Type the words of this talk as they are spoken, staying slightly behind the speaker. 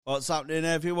What's happening,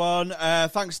 everyone?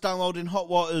 Thanks for downloading Hot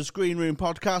Water's Green Room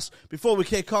podcast. Before we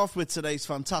kick off with today's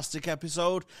fantastic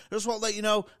episode, I just want to let you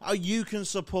know how you can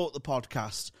support the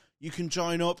podcast. You can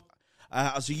join up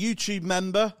as a YouTube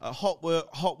member at Hot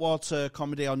Water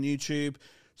Comedy on YouTube.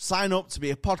 Sign up to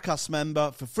be a podcast member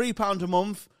for £3 a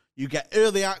month. You get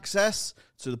early access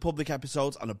to the public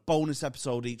episodes and a bonus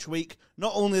episode each week.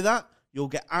 Not only that, you'll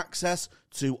get access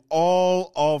to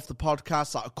all of the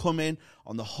podcasts that are coming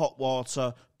on the Hot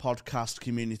Water Podcast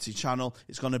Community channel.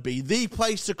 It's going to be the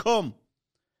place to come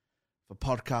for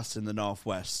podcasts in the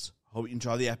Northwest. Hope you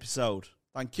enjoy the episode.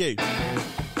 Thank you.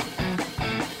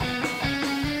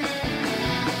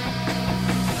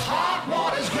 Hot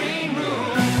Water's Green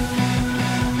Room.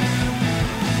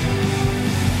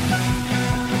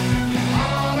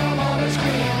 Hot Water's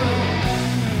Green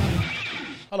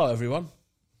Room. Hello, everyone.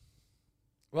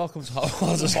 Welcome to Hot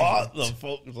Water's. What the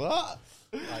fuck was that?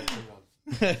 Right, hang on.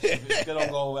 They don't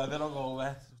go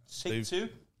away. Take two.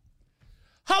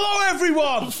 Hello,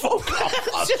 everyone. Fuck off.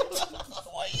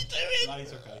 What are you doing?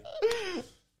 Right, okay.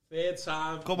 Third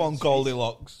time. Come on,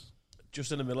 Goldilocks.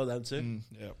 Just in the middle of them two.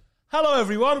 Yeah. Hello,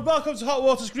 everyone. Welcome to Hot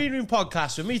Water's Green Room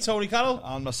podcast with me, Tony Carroll.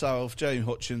 And myself, Jamie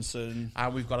Hutchinson.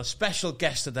 And we've got a special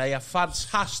guest today, a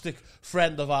fantastic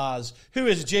friend of ours. Who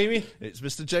is it, Jamie? It's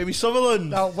Mr. Jamie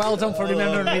Sutherland. Oh, well done for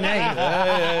remembering my name.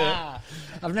 Yeah.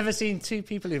 I've never seen two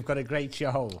people who've got a great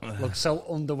show look so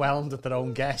underwhelmed at their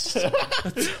own guest.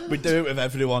 We do it with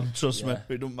everyone, trust me.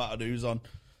 It doesn't matter who's on.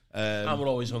 And we're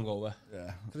always hungover.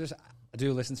 Yeah. I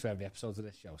do listen to every episode of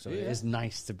this show, so it is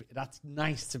nice to be. That's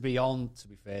nice to be on. To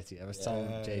be fair to you, I was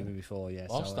telling Jamie before. Yeah,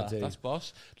 Boss, so I do. that's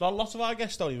boss. Lots of our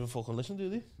guests don't even fucking listen, do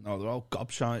they? No, they're all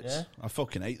gobshites. Yeah. I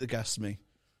fucking hate the guests, me.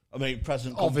 I mean,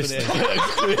 present Obviously.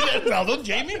 company. Well done,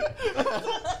 Jamie.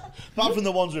 Apart from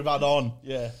the ones we've had on.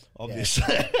 Yeah.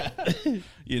 Obviously.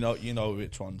 you know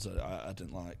which ones I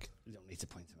didn't like. You don't need to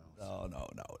point them out. No.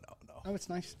 Oh, it's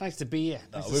nice. Nice to be here.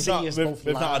 Nice to We've see not you both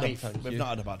we've not live.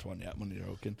 had a bad one yet, money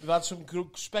joking. We've had some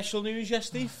special news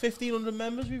yesterday. 1,500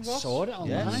 members we've got. Saw it online.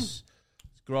 Yes.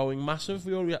 It's growing massive.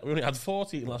 We only had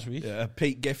 14 last week. Yeah,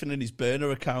 Pete Giffen and his burner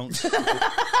account.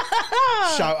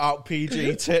 Shout out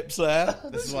PG tips there.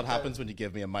 This is what happens when you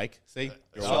give me a mic. See?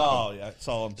 You're Oh yeah, it's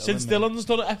all I'm doing. Since Dylan's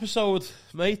done an episode,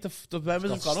 mate, the members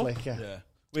have gone up. Slicker. Yeah,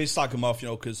 we slag them off,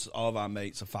 because all of our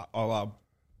mates are fat. All our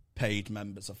paid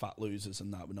members are fat losers,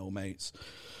 and that with no mates.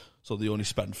 So they only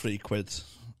spend £3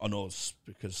 on us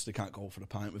because they can't go for a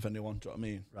pint with anyone. Do you know what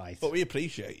I mean? Right. But we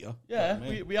appreciate you. Yeah, Do you know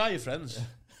what I mean? we are your friends.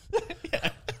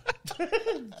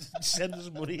 Send us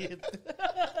money in.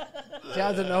 Yeah,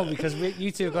 I don't know because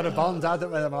you two have got a bond. I don't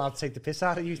know whether I'm allowed to take the piss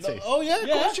out of you two. Oh yeah, of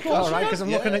course you can. All right, because I'm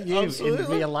looking at you in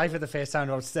absolutely. real life for the first time in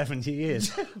about 70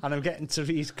 years, and I'm getting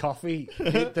Therese Coffey,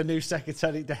 the new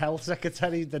secretary, the health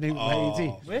secretary, the new lady.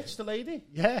 Which, the lady?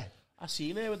 Yeah. I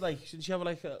seen her with didn't she have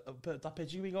that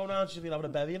picture we going on? She's been having a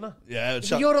belly in her. Yeah,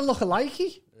 You're a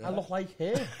lookalikey. I look like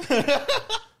her.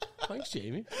 Thanks,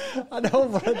 Jamie. I know,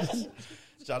 but I just,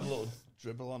 she had a little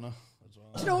dribble on her as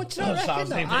well. do you know what I reckon?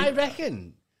 Though? I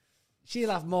reckon she'll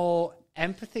have more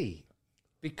empathy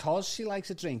because she likes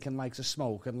a drink and likes a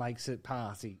smoke and likes a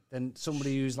party than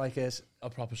somebody who's like A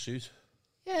proper suit.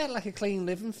 like a clean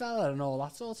living fella and all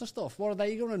that sort of stuff. What are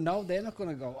they going to know? They're not going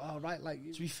to go, oh, right, like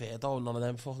you. To be fair, though, none of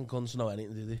them fucking cunts know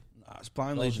anything, do they? Nah, it's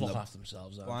blind They leading look the after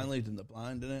themselves. blind leading the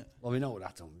blind, isn't it? Well, we know what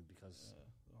that don't mean because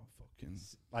Fucking,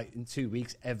 like in 2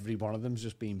 weeks, every one of them's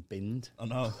just been binned. I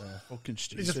know. Fucking They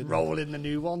stupid. just roll in the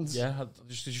new ones. Yeah,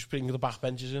 they just bring the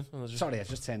backbenchers in. And Sorry, I've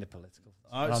just turned it political.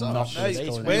 Oh, And it's I'm all not right. political.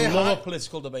 It's anymore. weird. love a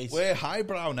political debate. We're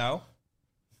highbrow now.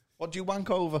 What do you wank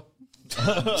over?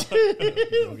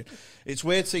 It's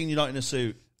weird seeing you not in a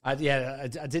suit. I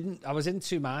didn't. I was in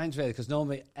two minds really because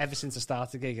normally, ever since I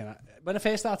started gigging, when I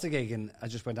first started gigging, I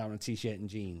just went down in a t-shirt and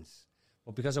jeans.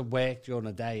 But because I worked during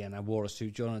the day and I wore a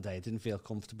suit during the day, I didn't feel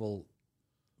comfortable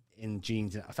in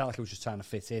jeans. I felt like I was just trying to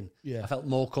fit in. Yeah. I felt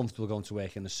more comfortable going to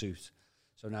work in a suit.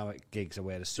 So now at gigs, I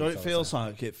wear a suit. So it all the feels time.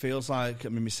 like? It feels like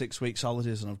I'm in my 6 weeks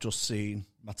holidays and I've just seen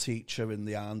my teacher in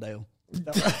the Arndale. Is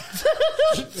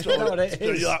that what it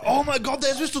is? You're like, oh my God,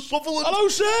 there's Mr. Sutherland. Hello,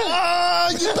 sir.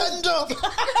 Ah, you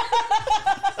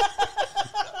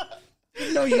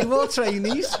bender. No, you wore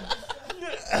trainees.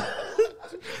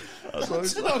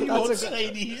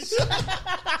 ladies.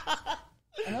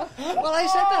 Well, I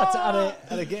said that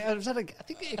at a gig. I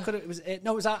think it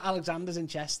was at Alexander's in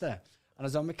Chester. And I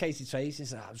was on with Katie Tracy and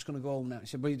said, I'm just going to go home now. She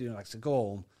said, what are you doing? I said, go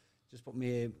home, just put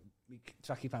me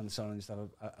tracky pants on and just have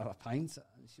a pint.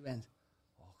 And she went,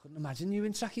 oh, couldn't imagine you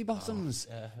in tracky bottoms.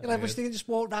 yeah. You're like, wish they could just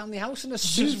walk down the house in a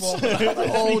suit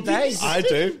all day. I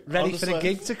do. Ready for honestly. the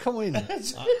gig to come in.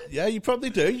 Yeah, you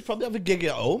probably do. You probably have a gig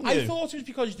at home. I you. thought it was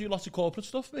because you do lots of corporate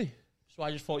stuff, me. So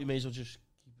I just thought you may as well just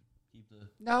keep the...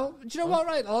 No, do you know what,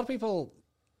 right? A lot of people,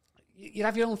 you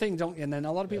have your own thing, don't you? And then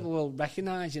a lot of people will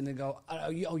recognise you and they go,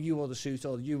 you wore the suit,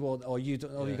 or you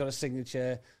got a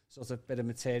signature sort of bit of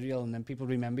material, and then people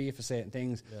remember you for certain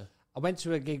things. Yeah. I went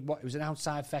to a gig, it was an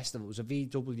outside festival, it was a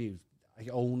VW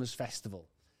owners festival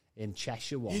in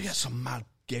Cheshire once. You get some mad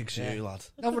gigs, you lad.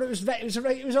 No, but it was all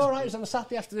right. It was on a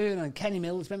Saturday afternoon, and Kenny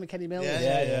Mills, remember Kenny Mills?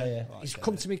 Yeah. He's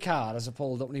come to my car as I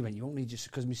pulled up, and he went, "You won't need just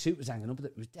because my suit was hanging up.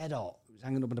 It was dead hot. It was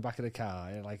hanging up in the back of the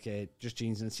car, like just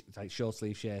jeans and like short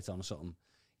sleeve shirt on or something."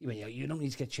 He went, "You don't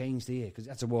need to get changed here because you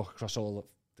had to walk across all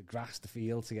the grass, the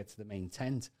field to get to the main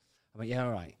tent." I went, "Yeah,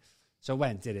 all right." So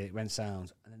I did it, went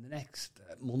sound, and then the next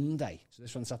Monday, so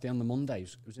this one Saturday on the Monday,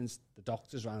 it was in the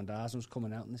doctors round ours, and was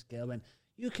coming out, and this girl went,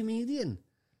 "You a comedian?"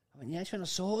 I went, "Yeah." She went, "I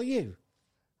saw you."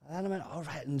 And then I went, "All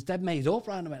right," and it was dead made up,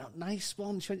 and I went, "Oh, nice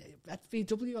one." She went, "At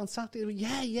VW on Saturday?" I went,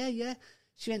 yeah.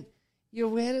 She went, "You're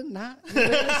wearing that?"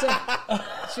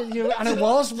 She went, and I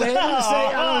was wearing the same,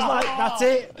 and I was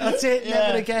like, that's it,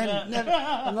 never again. Never.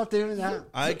 I'm not doing that.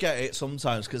 I get it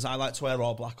sometimes because I like to wear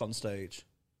all black on stage.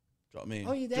 Do you know what I mean?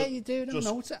 Oh, you there? You do? Never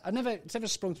noticed it. It's never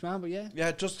sprung to mind, but yeah.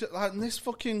 Yeah, just like this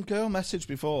fucking girl messaged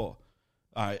before.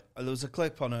 Right, there was a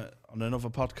clip on another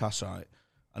podcast, right,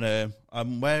 and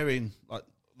I'm wearing like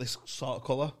this sort of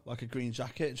colour, like a green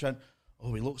jacket. And she went,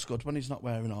 "Oh, he looks good when he's not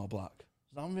wearing all black."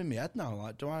 So I'm in my head now.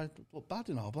 Like, do I look bad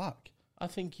in all black? I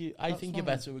think you're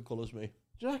better with colours, me.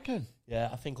 Do you reckon? Yeah,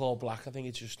 I think all black. I think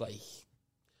it's just like...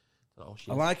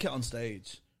 I like it on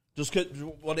stage. Just 'cause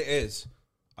what it is.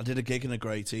 I did a gig in a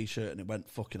grey t-shirt and it went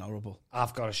fucking horrible.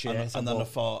 I've got a shirt. And then I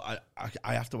thought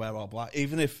I have to wear all black,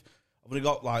 even if I've only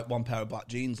got like one pair of black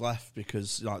jeans left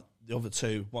because like the other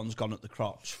two, one's gone at the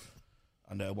crotch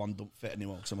and one don't fit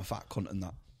anymore because I'm a fat cunt and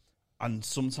that. And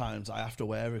sometimes I have to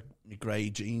wear my grey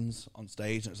jeans on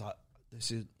stage and it's like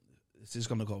this is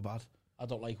gonna go bad. I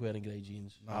don't like wearing grey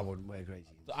jeans. I wouldn't wear grey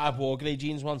jeans. I wore grey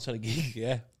jeans once at a gig,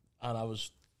 yeah, and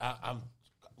I'm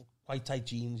quite tight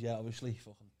jeans, yeah, obviously,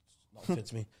 fucking not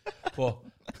fits me, but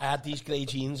I had these grey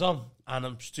jeans on, and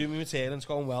I'm just doing my material, and it's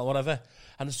going well, whatever,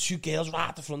 and there's two girls right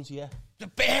at the front here, the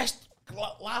best,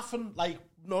 laughing, like,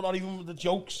 not even with the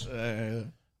jokes,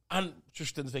 and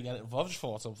just didn't think anything of it, just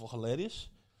thought it was hilarious,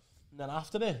 and then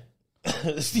after it,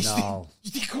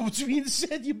 they come to me and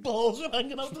said your balls are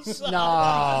hanging out the side.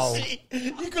 No.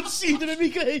 You could see them in my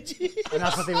grey jeans. And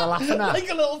that's what they were laughing at.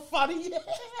 Like a little fanny,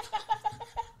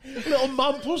 little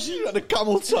man pussy and a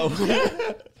camel toe.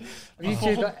 Have you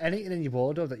two got anything in your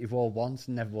wardrobe that you've worn once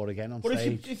and never wore again on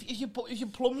stage? If your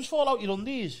plums fall out your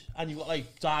undies and you've got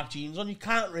like dark jeans on, you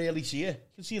can't really see it.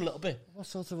 You can see a little bit. What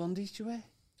sort of undies do you wear?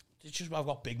 It's just I've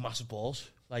got big massive balls.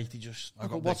 Like they just.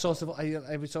 What sort of?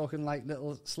 Are we talking like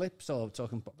little slips or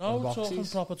talking? No, we're boxies? talking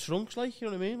proper trunks. Like you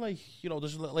know what I mean? Like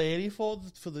there's a little area for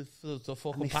the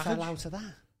fucking And they package. fell out of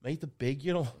that. Mate, they're big.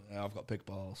 You know, Yeah, I've got big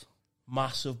balls.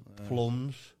 massive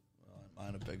plums.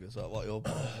 Mine are big as that. What your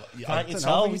balls? Can't you I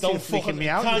tell don't we know, don't you're freaking fucking me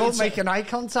out. can't You won't tell- make an eye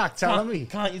contact, telling me.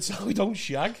 Can't you tell we don't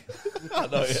shag? I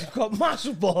know, yeah. You've got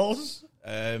massive balls.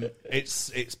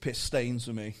 It's piss stains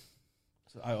for me.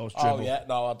 So I always dribble. Oh yeah,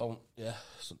 no, I don't. Yeah,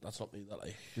 that's not me. That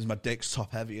like. Because my dick's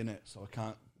top heavy in it, so I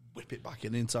can't whip it back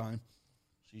in time.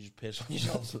 So you just piss on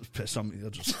yourself. So it's piss on me. I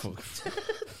just fuck.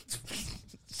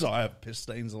 So I have piss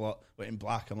stains a lot, but in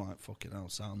black, I'm like fucking hell.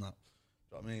 Sound that?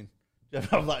 Do you know what I mean? Do you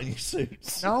ever have that in your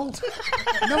suits? No,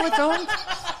 I don't.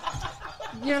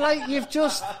 You're like you've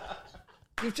just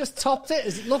topped it.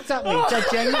 As it looked at me, dead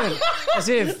genuine, as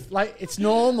if like it's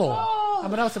normal.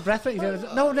 I'm out of breath.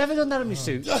 No, I've never done that in my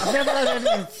suit. I've never done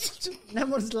anything. No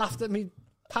one's laughed at me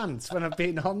pants when I've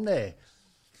been on there.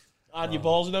 And your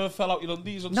balls never fell out your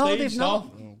undies on No, stage? they've not.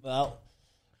 Well,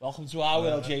 welcome to our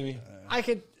world, Jamie. I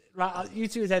could. Right, you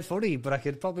two are dead funny, but I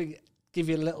could probably give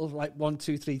you a little like 1,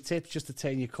 2, 3 tips just to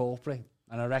turn you corporate,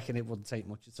 and I reckon it wouldn't take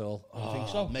much at all. I think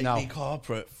so. Make No. me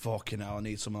corporate. Fucking hell, I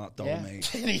need some of that dough, Yeah.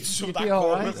 mate. You need some of You'd that be all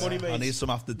corporate right. money, I mate. need some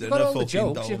after You've dinner got all the fucking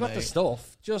jokes, dough, you've got the mate.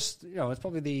 stuff. Just it's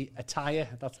probably the attire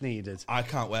that's needed, I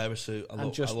can't wear a suit.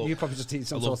 you probably just need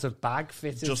some sort of bag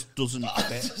fitted just doesn't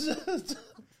fit.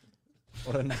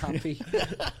 or a nappy.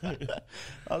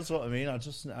 That's what I mean. I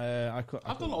just I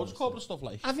I've done loads of corporate stuff,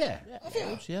 like. Have you?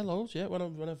 Yeah, loads, yeah. When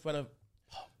I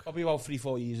probably about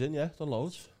 3-4 years in, yeah, done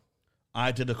loads.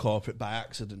 I did a corporate by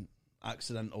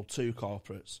accidental 2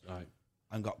 corporates, Right.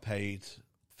 and got paid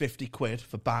 50 quid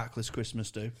for Barclays Christmas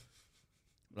do.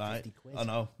 Right, 50 quid? I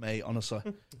know, mate. Honestly,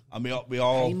 and we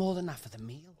all Pay more than that for the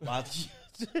meal. lad,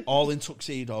 all in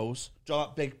tuxedos. Do you know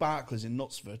that big Barclays in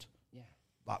Knutsford? Yeah.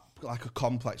 Like a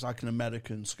complex, like an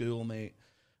American school, mate.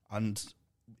 And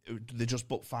they just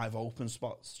booked 5 open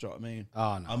spots, do you know what I mean?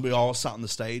 Oh, no. And we all sat on the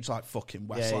stage like fucking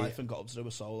Westlife Yeah. and got up to do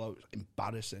a solo. It was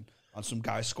embarrassing. And some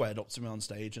guy squared up to me on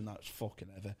stage and that was fucking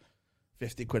heavy.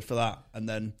 50 quid for that. And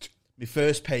then my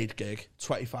first paid gig,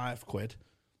 25 quid.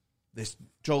 This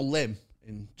Joe Lim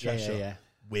in Cheshire. Yeah.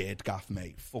 Weird gaff,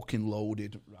 mate. Fucking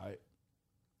loaded, right?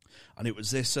 And it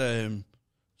was this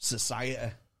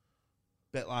society.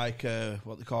 Bit like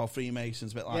what they call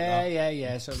Freemasons, bit like that.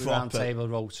 Yeah. So the round Proper table,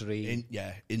 Rotary.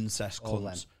 Incest All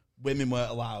cunts. Women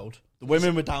weren't allowed. The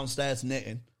women were downstairs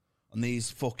knitting, and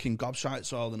these fucking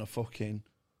gobshites were all in a fucking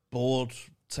board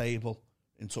table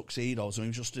in tuxedos, and we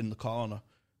were just in the corner.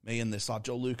 Me and this lad,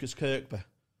 Joe Lucas Kirkby.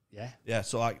 Yeah,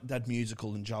 so like dead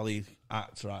musical and jolly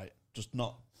act, right? Just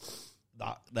not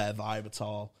their vibe at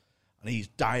all. And he's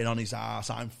dying on his ass.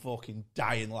 I'm fucking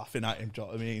dying laughing at him, do you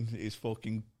know what I mean? He's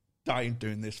fucking dying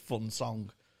doing this fun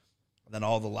song. And then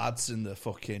all the lads in the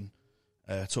fucking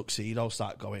tuxedo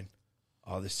start going,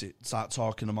 start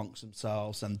talking amongst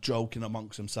themselves and joking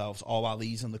amongst themselves, all while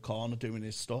he's in the corner doing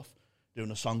his stuff,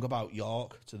 doing a song about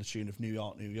York to the tune of New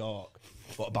York, New York,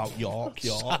 but about York.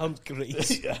 Sounds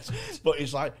great. Yes. But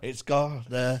he's like, it's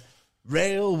got a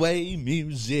railway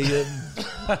museum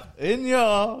in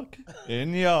York.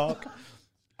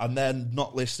 And then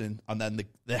not listening, and then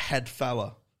the head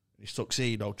fella, his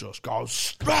tuxedo, just goes,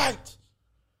 straight!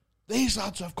 These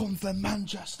lads have come from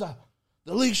Manchester.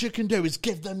 The least you can do is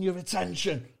give them your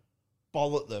attention.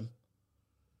 Bollock them.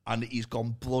 And he's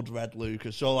gone blood red,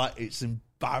 Lucas. So, like, it's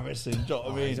embarrassing. Do you know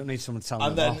what I mean? You don't need someone telling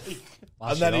And them then,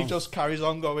 off. and then he just carries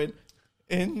on going,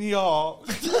 in York.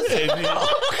 In York.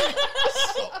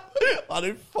 And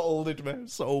it folded me.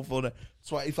 So funny.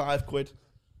 25 quid.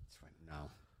 No,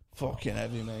 Fucking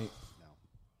heavy, mate.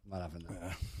 I'm not having that.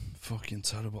 Yeah, fucking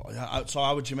terrible. Yeah, so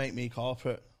how would you make me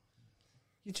corporate?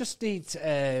 You just need...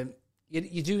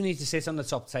 You do need to sit on the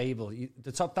top table.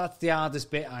 That's the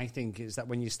hardest bit, I think, is that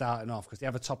when you're starting off, because they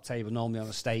have a top table normally on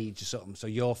a stage or something. So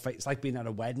it's like being at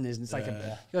a wedding, isn't it? It's like you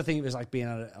gotta think it was like being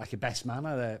a best man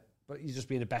but you're just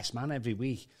being a best man every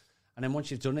week. And then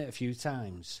once you've done it a few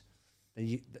times,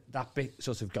 then that bit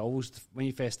sort of goes. When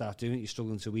you first start doing it, you're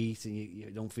struggling to eat and you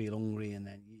don't feel hungry, and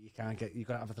then you've got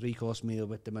to have a 3-course meal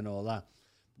with them and all that.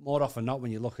 More often than not,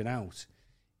 when you're looking out,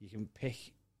 you can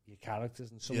pick your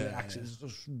characters, and some of the accents is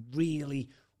just really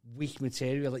weak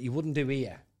material that you wouldn't do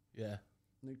here. Yeah.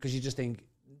 Because you just think,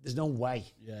 there's no way.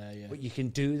 Yeah. But you can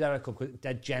do that a couple,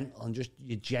 dead gentle, and just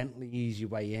you gently ease your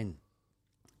way in.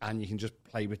 And you can just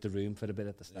play with the room for a bit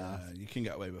at the start. Yeah, you can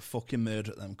get away with fucking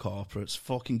murder at them corporates.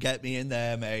 Fucking get me in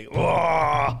there, mate.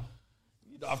 Oh,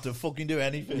 you don't have to fucking do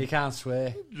anything. You can't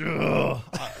swear.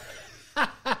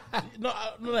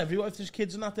 Not everyone. If there's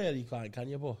kids in that there, you can't, can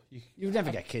you? But You would never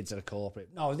get kids at a corporate.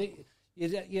 No,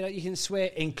 you can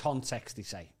swear in context, they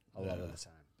say, a lot of the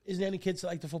time. Isn't there any kids that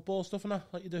like the football stuff and that,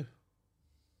 like you do?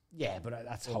 Yeah, but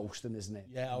that's hosting, isn't it?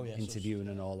 Yeah, oh yeah. Interviewing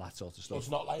and all that sort of So stuff. it's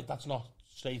not like, that's not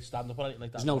straight stand-up or anything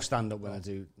like that? There's no stand-up when I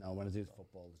do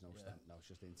football, there's no stand-up. No, it's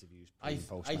just interviews. I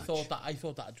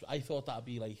thought that'd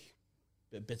be like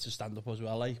bits of stand-up as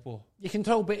well, like, but... You can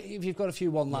throw if you've got a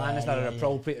few one-liners that are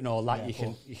appropriate and all that, Yeah, you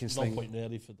can no sling. point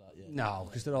really for that, yeah. No,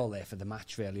 because they're all there for the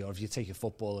match, really. Or if you take a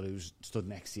footballer who's stood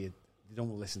next to you, you don't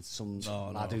want to listen to some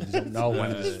lad who doesn't know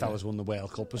when this fella's won the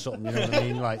World Cup or something, you know what I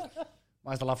mean? Like,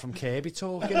 why's the lad from Kirby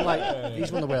talking? Like,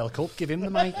 he's won the World Cup, give him the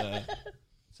mic.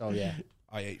 So, yeah.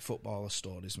 I hate footballer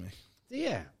stories, mate.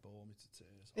 Yeah. Bore me to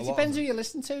tears. It depends who you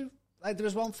listen to. Like, there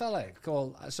was one fella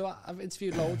called... So I've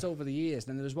interviewed loads over the years,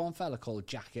 and then there was one fella called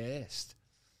Jack Hurst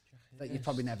that you've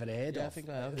probably never heard of. I think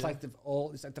I have. It's like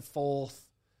the fourth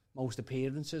most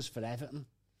appearances for Everton.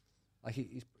 Like,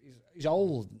 he's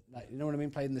old, like, you know what I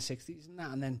mean, played in the 60s and that,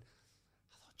 and then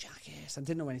I thought, Jack Hurst, I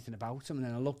didn't know anything about him, and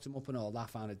then I looked him up and all that,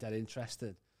 found it dead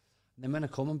interested. And then when I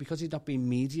come, and because he'd not been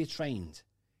media trained,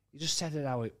 he just said it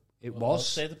how it was.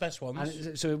 Say the best ones.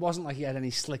 And so it wasn't like he had any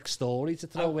slick story to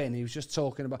throw in. He was just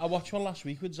talking about... I watched one last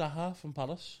week with Zaha from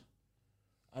Palace,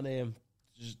 and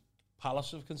just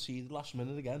Palace have conceded last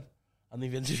minute again, and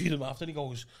they've interviewed him after, and he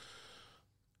goes,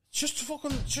 just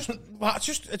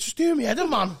do me head in,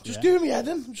 man. Just do me head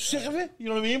in. I'm just sick of it. You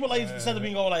know what I mean? But like, instead of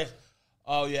being going like,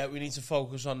 oh yeah, we need to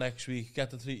focus on next week, get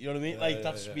the 3, you know what I mean? Like,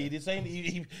 that's speed. It's saying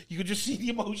you could just see the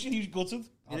emotion. He was gutted.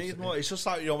 You need more. It's just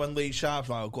like, when Lee Sharp's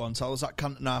like, oh, go on, tell us that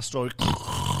Cantona story. Do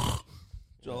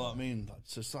you know what I mean?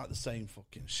 It's just like the same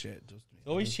fucking shit, doesn't it?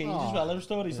 Always changes as well, them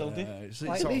stories, don't they? It's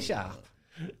Like Lee Sharp.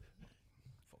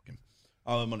 Fucking.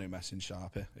 Oh, I'm only messing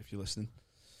Sharp here, if you're listening.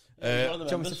 Do you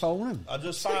want me to phone him? I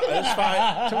just find. Do you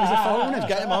want me to phone him?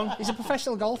 Get him on. He's a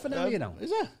professional golfer now, you know.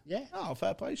 Is it? Yeah. Oh,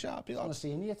 fair play, Sharpie. On a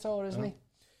senior tour, isn't he?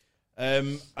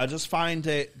 I just find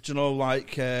it, do you know,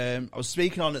 like, I was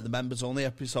speaking on it, the members only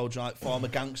episode, like, former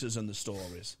gangsters and the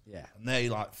stories. Yeah. And they,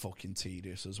 like, fucking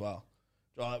tedious as well.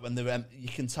 Do you know, like, when they're, you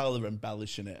can tell they're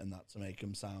embellishing it and that to make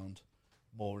them sound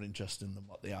more interesting than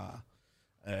what they are.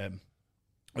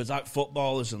 It's like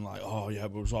footballers and like, oh yeah,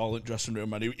 we was all in the dressing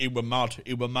room and he were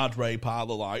mad Ray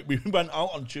Parlour, like. We went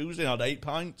out on Tuesday and had 8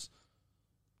 pints.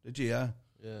 Did you, yeah?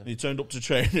 Yeah. And he turned up to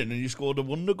training and he scored a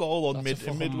wonder goal on midweek.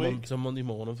 It's a Monday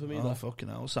morning for me. Oh, fucking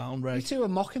hell, sound Ray. You two are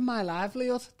mocking my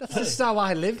livelihood. That's just how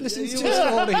I live, listening to your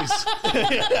stories.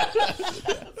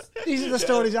 These are the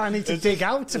stories I need to dig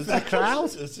out for the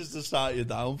crowd. It's just to start you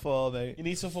down for, mate. You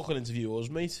need to fucking interview us,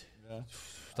 mate. Yeah.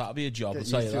 That'd be a job, I'll Get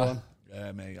tell you you two that. on.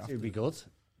 Yeah, mate. You two would be good.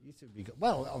 You two would be good.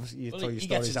 Well, obviously, you Well, tell your he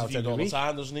gets stories out interviewed every all the week.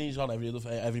 time, doesn't he? He's on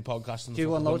every podcast. In Do you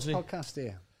the want fucking loads of country. podcasts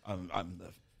here? I'm the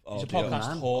He's a audio,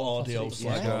 podcast whore. audio that's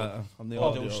slagger. Yeah. I'm the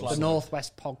Audio audio slagger. The slagger.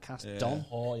 Northwest Podcast Don.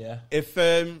 Oh, yeah. If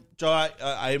Joe,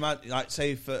 I might like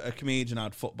say if a comedian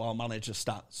had football manager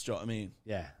stats, do you know what I mean?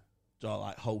 Yeah. Joe,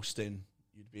 like hosting,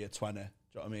 you'd be a 20. Do you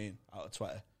know what I mean? Out of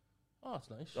 20. Oh, that's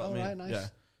nice. Do you know what I Alright, mean? nice. Yeah.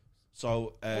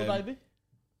 So Would I be?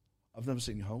 I've never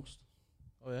seen you host,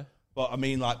 Oh, yeah. but I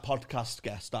mean like podcast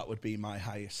guest. That would be my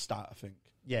highest stat, I think.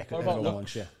 Yeah, What because about everyone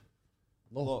looks? wants you.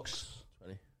 Looks.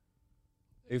 20.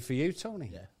 Who for you, Tony?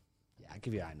 Yeah. Yeah, I'll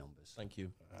give you high numbers. Thank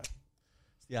you. It's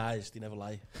the eyes, they never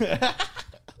lie.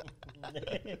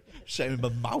 Shame my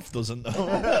mouth doesn't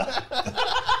know.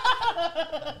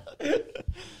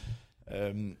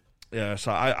 Yeah,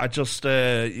 so I just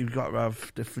you've got to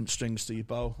have different strings to your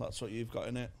bow. That's what you've got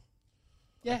in it.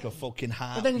 Yeah. Like a fucking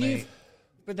hat, But then mate.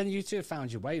 But then you two have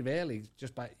found your way, really.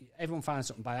 Just by everyone finds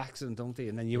something by accident, don't they?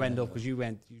 And then you end up because you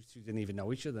two didn't even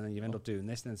know each other, and then you end up doing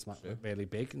this, and it's really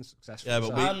big and successful. Yeah, but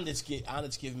So- we- And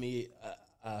it's given me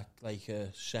a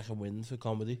second wind for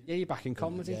comedy. yeah, you're back in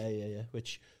comedy. Yeah.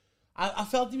 Which I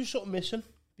felt there was something missing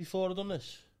before I'd done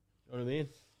this. You know what I mean?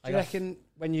 Do you reckon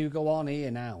when you go on here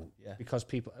now, Yeah. because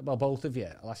people, well, both of you,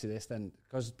 I'll ask you this then,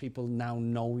 because people now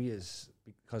know you,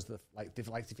 because they like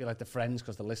to feel like they're friends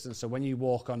because they're listening. So when you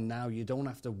walk on now, you don't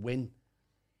have to win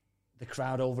the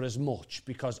crowd over as much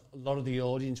because a lot of the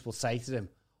audience will say to them,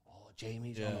 "Oh,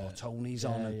 Jamie's on or Tony's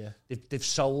on," and yeah. they've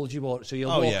sold you, so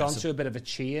you'll Oh, walk yeah, on it's to a bit of a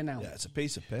cheer now. Yeah, it's a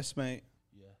piece of piss, mate.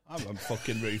 Yeah, I'm a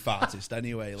fucking roof artist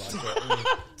anyway. Like,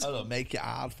 I don't make it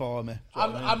hard for me. Do you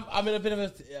know what I mean? I'm in a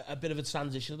bit of a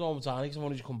transition at the moment, because I've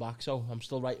only just come back, so I'm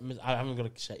still writing. I haven't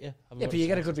got to set you. Yeah, but you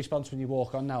get a good response when you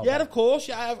walk on now. Yeah, of course.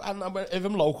 Yeah, and if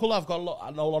I'm local, I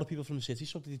know a lot of people from the city,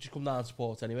 so they just come down and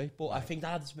support anyway. But I think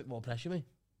that adds a bit more pressure, me.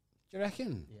 Do you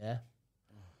reckon? Yeah,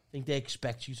 I think they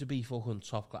expect you to be fucking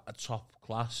top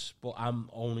class, but I'm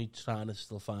only trying to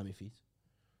still find my feet.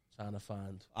 Trying to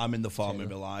find. I'm in the form of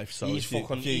my life, so He's if you,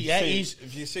 fucking. if you Yeah, see, he's.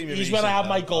 if you see me He's when I had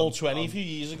my recently, goal I'm 20 a few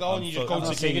years ago, I'm and you just fucking- go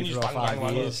I'm to the gig and seeing you you just for bang, about bang, 5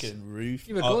 bang. years. fucking roof.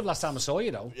 You were good last time I saw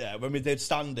you, though. Yeah, when we did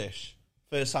Standish,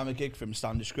 first time I gigged from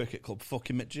Standish Cricket Club.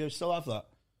 Fucking, do you still have that?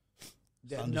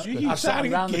 Standish Cricket I've sat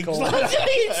around the gigs corner. like that.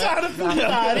 You sound a fucking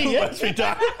diary, yeah? Where's my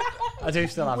dad? I do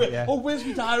still have it, yeah. Oh, where's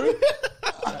my diary?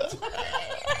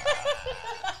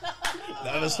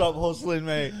 Never stop hustling,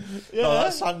 mate. Yeah, no,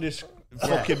 that Standish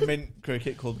fucking mint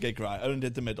cricket club gig, right? I only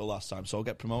did the middle last time, so I'll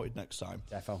get promoted next time.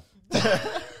 Defo.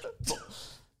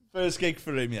 First gig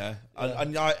for him, yeah.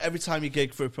 And every time you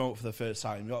gig for a promote for the first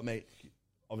time, you got to make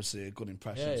obviously a good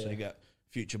impression, so you get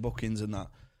future bookings and that.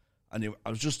 And I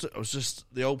was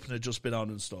just the opener had just been on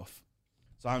and stuff,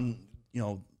 so I'm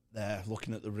there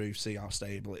looking at the roof, see how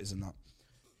stable it is and that,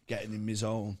 getting in my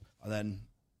zone, and then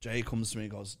Jay comes to me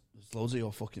and goes, "There's loads of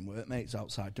your fucking workmates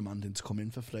outside demanding to come in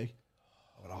for free."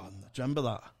 I went, "Oh, do you remember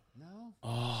that?" No.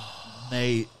 Oh,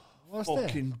 mate, What's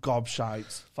fucking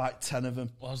gobshites, like 10 of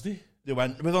them. Was they? They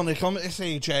went, "We've only come to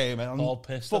see Jay, man." All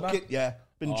pissed Fuck about? it, yeah.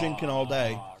 Been drinking all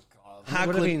day. It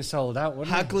would have been sold out,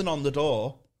 wouldn't it? Haggling on the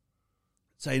door,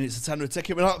 saying it's a £10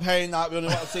 ticket. We're not paying that. We only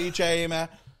want to see Jamie.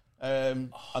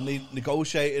 And they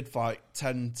negotiated for like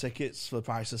 10 tickets for the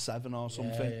price of 7 or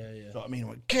something. Yeah. Do you know what I mean? I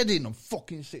went, "Get in and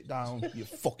fucking sit down, you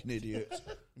fucking idiots."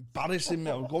 Embarrassing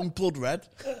me. I was going blood red.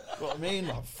 Do you know what I mean?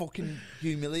 Like fucking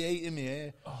humiliating me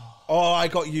here. Oh, I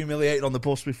got humiliated on the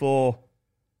bus before.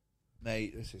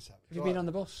 Mate, this is Have you been on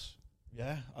the bus?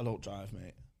 Yeah, I don't drive,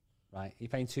 mate. Right. You're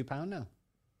paying £2 now?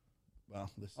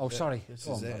 Well, this Oh, is it. sorry. This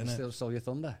Go is on, it, I innit? still stole your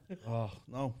thunder. Oh,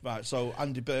 no. Right, so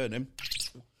Andy Burnham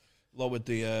lowered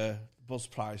the bus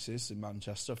prices in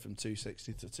Manchester from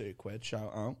 £2.60 to £2.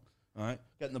 Shout out. Right,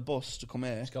 getting the bus to come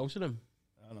here. Let's go to them.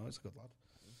 I know, it's a good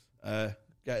lad.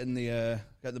 Getting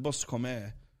the bus to come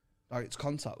here. like, it's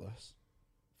contactless.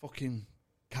 Fucking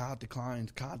card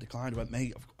declined. I went,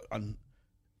 mate, and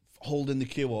holding the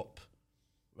queue up,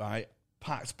 right?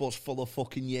 Packed bus full of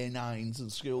fucking year 9s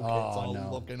and school kids all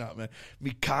looking at me.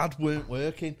 My card weren't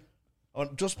working.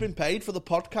 I'd just been paid for the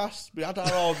podcast. We had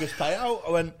our August payout.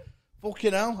 I went,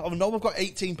 fucking hell, I know I've got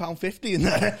 £18.50 in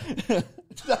there.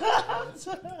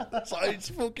 So it's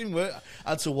fucking work.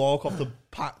 I had to walk off the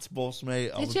packed bus,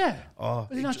 mate. Did you? Oh,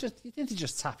 Didn't he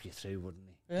just tap you through, wouldn't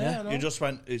he? Yeah, you just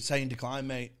went, it's saying decline,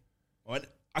 mate. I went,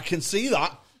 I can see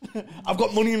that. I've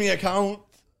got money in my account.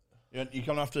 You're going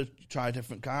to have to try a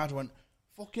different card. I went,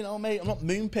 fucking hell, mate, I'm not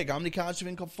Moonpig. How many cards do you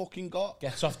think I've fucking got?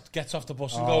 Gets off the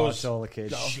bus and Oh, goes, it's all the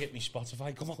kids. shit, me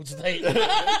Spotify come out today.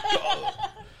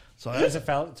 So There's a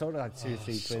fella, told her like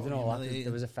 2-3 quid and all that. humiliating.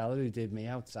 There was a fella who did me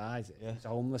outside. He's a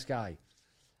homeless guy.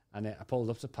 And I pulled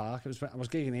up to park. I was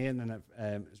gigging here, and then it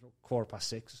was about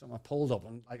 6:15 or something. I pulled up,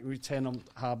 and like we turned on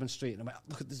Harbin Street, and I went,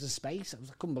 look, there's a space.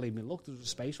 I couldn't believe me. Look, there was a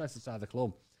space right outside the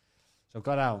club. So I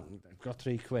got out, and got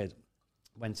 3 quid,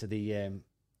 went to the, and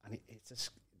it's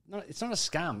not a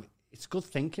scam. It's good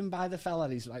thinking by the fella.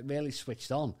 He's like really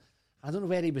switched on. I don't know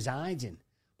where he was hiding,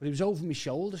 but he was over my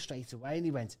shoulder straight away, and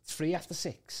he went, it's free after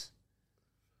 6.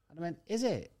 And I went, is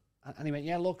it? And he went,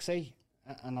 yeah, look, see.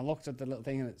 And I looked at the little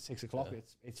thing, and at 6 o'clock,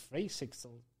 it's free, 6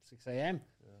 till 6 a.m.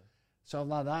 Yeah. So I'm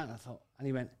like that, and I thought, and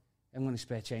he went, I'm going to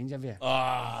spare change, have you?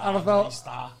 Ah, and I thought, nice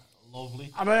that.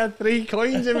 Lovely. And I had 3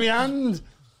 coins in my hand.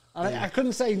 And I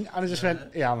couldn't say, and I just went,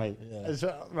 yeah, mate.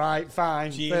 Right,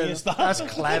 fine. Genius, that's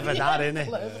clever, that, isn't it?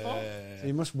 So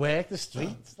you must work the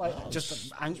streets. Like,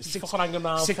 just 6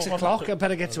 o'clock, I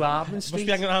better get to Harbin Street. Must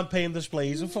be hanging around paying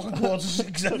displays and fucking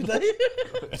 6 every day.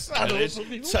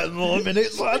 10 more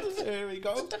minutes, lad. Here we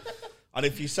go. And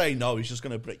if you say no, he's just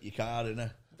going to brick your card,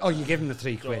 innit? Oh, you give him the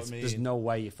 3 quid. I mean? There's no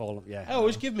way you fall up. Yeah. I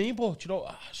always give me, but, you know,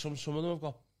 some of them have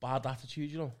got bad attitude,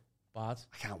 you know. Bad.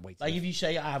 I can't wait. Like, if you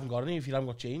say, I haven't got any, if you haven't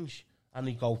got change, and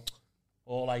they go,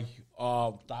 or like,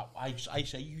 oh, that, I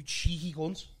say, you cheeky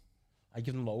cunt. I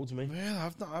give them loads, mate. Yeah,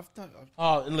 I've not.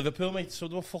 Oh, in Liverpool, mate, so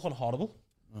they were fucking horrible.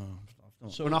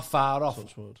 So we're not far off.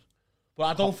 But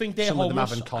I don't think they're Some of them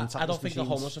homeless. having contactless I don't think they're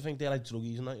machines. homeless. I think they're like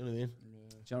druggies and that, you know what I mean?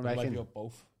 Do you know They what I might be reckon? up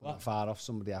both. Not far off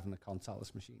somebody having a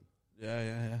contactless machine.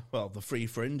 Yeah. Well, the free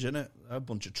fringe, innit? A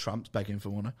bunch of tramps begging for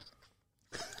money.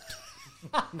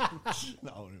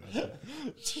 No,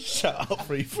 shout out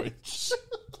free fringe.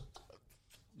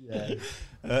 Yeah.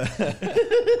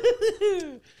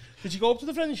 Did you go up to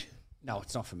the fringe? No,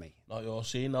 it's not for me. Not your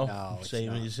scene, no. No, it's same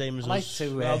not. as I like us.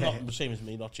 to, Well, not the same as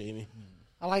me, not Jamie.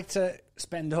 I like to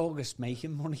spend August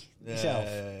making money myself.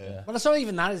 Yeah. Well, it's not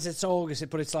even that. It's August,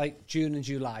 but it's like June and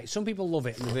July. Some people love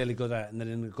it and they're really good at it and they're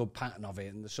in a good pattern of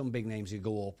it. And there's some big names who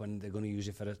go up and they're going to use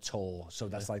it for a tour. So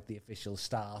that's like the official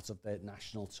start of the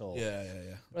national tour. Yeah.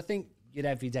 But I think your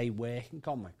everyday working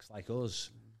comics like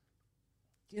us,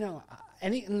 you know,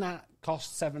 anything that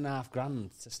costs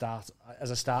 $7,500 to start as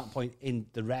a start point in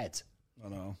the red I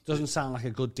know. doesn't sound like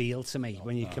a good deal to me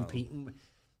when you're competing with.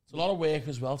 It's a lot of work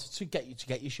as well to get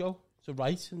your show, to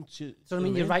write and to. So I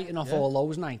mean, you're writing off all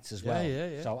those nights as well.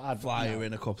 Yeah. So I'd Fly you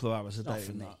in a couple of hours a day.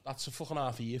 for me. That's a fucking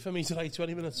half a year for me to write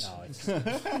 20 minutes. No, it's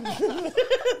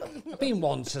I've been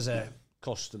once as a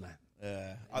customer.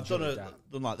 Yeah, I've done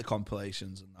like the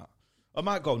compilations and that. I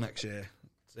might go next year.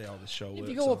 See how this show works. If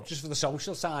you go up out. just for the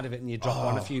social side of it and you drop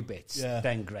on a few bits,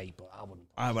 then great. But I wouldn't.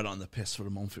 I went on the piss for a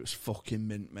month. It was fucking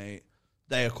mint, mate.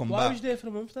 They come Why back. was you there for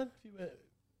a month then? If you were,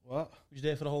 What? was you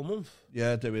there for the whole month?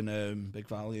 Yeah, doing Big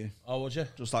Value. Oh, was you?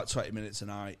 Just like 20 minutes a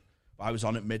night. But I was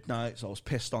on at midnight, so I was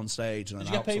pissed on stage. And Did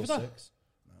then you out get paid till for that? 6.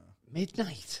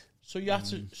 Midnight. So you had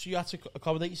to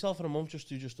accommodate yourself for a month just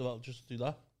to do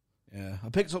that. Yeah, I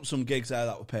picked up some gigs there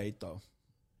that were paid though,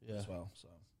 Yeah. as well. So,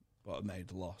 but I made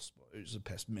a loss. But it was a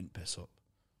mint piss up.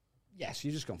 Yes,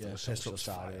 you just gone for the piss social up's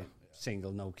side. fire, of it.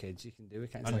 Single, no kids, you can do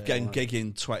it. Can't And you? again,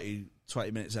 gigging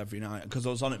 20 minutes every night because I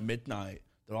was on at midnight.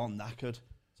 They're all knackered,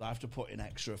 so I have to put in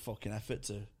extra fucking effort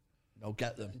to,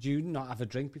 get them. Do you not have a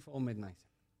drink before midnight?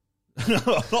 No,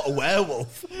 I'm not a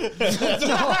werewolf.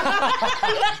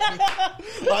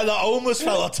 Like that homeless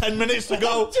fella, 10 minutes to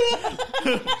go.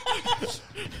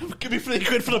 Give me 3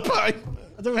 quid for the pint.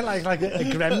 I don't feel like a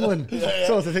gremlin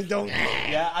sort of thing. Don't.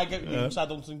 Yeah, I get because I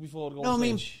don't drink before going No, I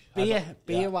mean stage.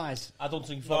 beer wise. I don't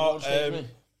drink before going stage. mate.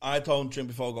 I don't drink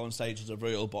before going stage as a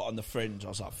rule, but on the fringe, I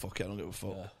was like, fuck it, I don't give a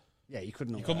fuck. Yeah, you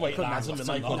couldn't. You couldn't wait have until lots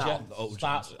midnight, of could time. you?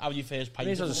 Start have your first pint. You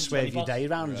may as well just swerve your day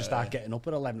around and just start getting up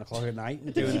at 11 o'clock at night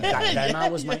and doing them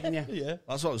hours, mightn't you? Yeah.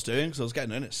 That's what I was doing, because I was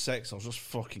getting in at 6. I was just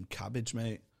fucking cabbage,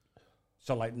 mate.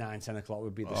 So like 9, 10 o'clock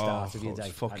would be the start of your it was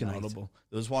day. fucking at night. horrible.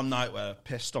 There was one night where I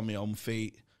pissed on my own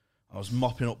feet. I was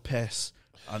mopping up piss.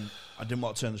 And I didn't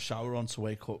want to turn the shower on to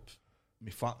wake up my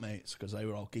flatmates because they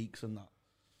were all geeks and that.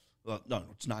 Like, no,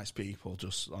 it's nice people,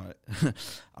 just like.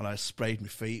 And I sprayed my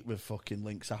feet with fucking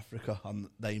Lynx Africa, and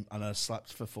I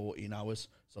slept for 14 hours.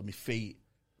 So my feet,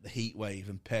 the heat wave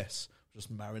and piss, just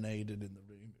marinated in the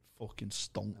room. It fucking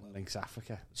stunk. Lynx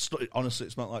Africa. Honestly,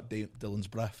 it smelled like Dylan's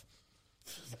breath.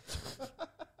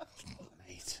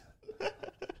 Mate.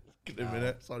 Give it a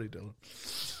minute. Sorry, Dylan.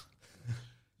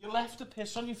 You left the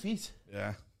piss on your feet.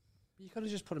 Yeah. You could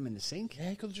have just put them in the sink. Yeah,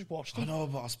 you could have just washed I them. know,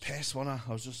 but I was pissed, wasn't I? It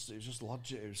was just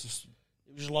logic. It was just...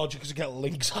 It was logic to get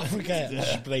Lynx Africa and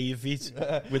spray your feet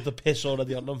with the piss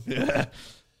already on them. Yeah.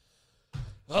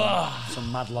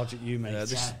 Some mad logic you made. Yeah,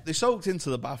 they soaked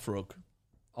into the bath rug.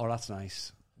 Oh, that's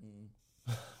nice.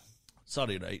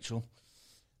 Sorry, Rachel.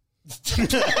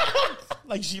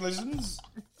 Like she listens.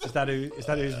 Is that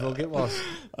whose rug it was?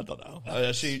 I don't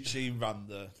know. She ran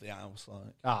the house,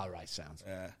 like. Ah, right, sounds.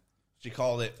 Yeah. She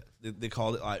called it, they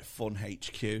called it like Fun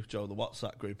HQ. Joe, the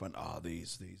WhatsApp group went,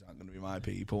 these aren't going to be my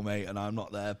people, mate, and I'm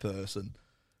not their person. Do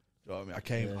you know what I mean? I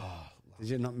came, Did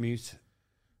you not mute?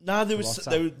 Nah, they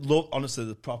WhatsApp? look, honestly,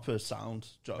 the proper sound.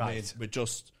 Do you know what I mean? Right. We're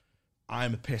just,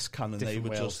 I'm a piss can, and they Different were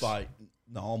whales. just like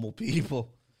normal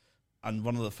people. And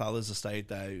one of the fellas that stayed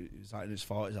there, he was like in his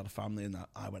 40s, had a family, and that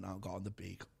I went out and got on the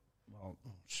beak. Well,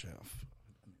 oh shit,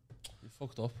 You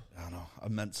fucked up. I know. I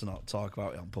meant to not talk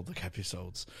about it on public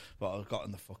episodes, but I got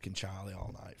in the fucking Charlie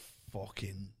all night,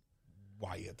 fucking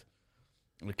wired.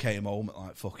 And I came home at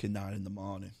like fucking 9 in the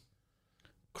morning,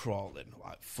 crawling,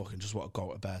 like fucking just want to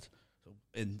go to bed. So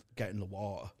get in the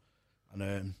water,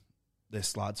 and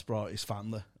this lad's brought his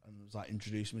family and was like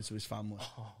introducing me to his family,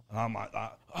 and I'm like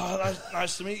that. Oh,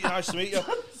 nice to meet you, nice to meet you.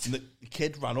 And the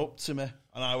kid ran up to me,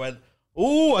 and I went,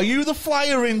 "Oh, are you the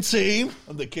flyering team?"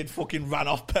 And the kid fucking ran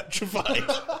off petrified.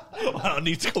 I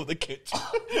need to go to the kitchen.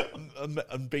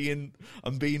 I'm being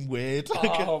weird.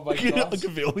 Oh, my I God.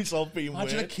 can feel myself being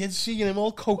Imagine a weird. kid seeing him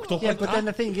all coked up Yeah, like but that. then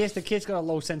the thing is, the kid's got a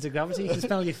low sense of gravity. He can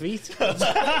smell your feet. Is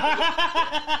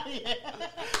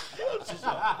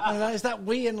that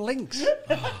we and Lynx?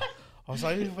 I was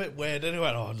like, it's a bit weird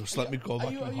anyway. Oh, just let me go back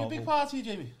Are you and a big hobble. partier,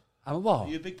 Jamie? I'm a what? Are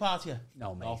you a big partier?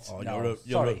 No, mate. Oh, no, you're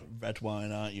sorry. a red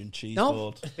wine, aren't you? And cheese No,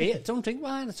 board. beer. Don't drink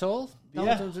wine at all. No,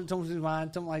 Yeah. don't drink wine.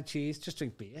 Don't like cheese. Just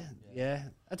drink beer. Yeah,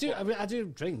 I do. I do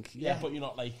drink. Yeah, Yeah, but you're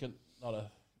not like not a.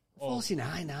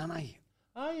 49, aren't I?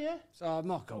 Oh yeah. So I'm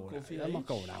not going. good for your I'm not age.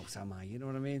 going out, am I? You know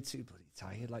what I mean? Too bloody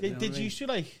tired. Like, you know Did what I you mean? used to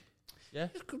like? Yeah.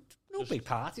 No Just- big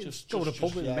party. just- Just go to the just-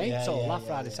 pub with yeah, mates yeah, or yeah, laugh yeah,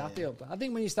 Friday, yeah, Saturday. But I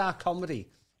think when you start comedy,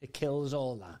 it kills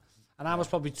all that. And I was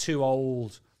probably too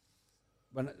old.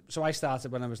 So I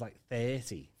started when I was like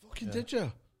 30. Fucking did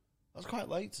you? That's quite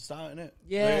late to start, isn't it?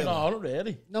 Yeah. Really? No, not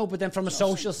really. No, but then from a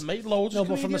social... Made loads. No, of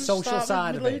but from the comedians social started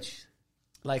side of it, middle-aged.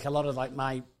 like a lot of like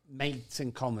my mates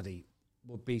in comedy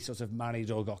would be sort of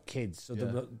married or got kids. So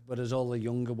Yeah. whereas all the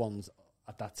younger ones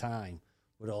at that time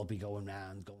would all be going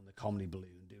round, going to Comedy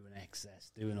Balloon, doing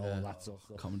excess, doing all that sort of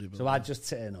stuff. Comedy So Balloon. I'd just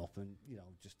turn up and, you know,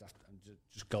 just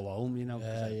go home, you know.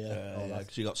 Yeah, yeah. all that.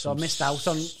 'Cause you got So I some missed out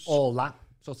on all that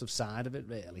sort of side of it,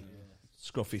 really.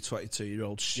 scruffy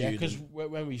 22-year-old Yeah, student. because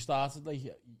when we started, like,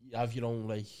 you have your own,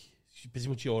 like, pretty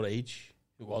much your age.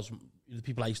 It was the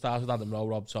people I started, Adam Rowe,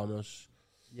 Rob Thomas,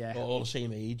 Yeah. all the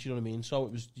same age. You know what I mean? So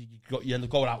it was you end up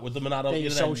going out with them and that. They're you your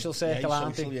know, social circle, yeah,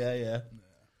 aren't social, they? Yeah.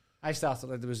 I started,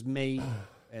 like, there was me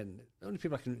and the only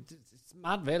people I can... It's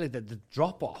mad, really, the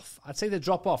drop-off. I'd say the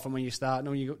drop-off from when you start,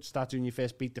 when you start doing your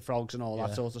first Beat the Frogs and all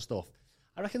that sort of stuff.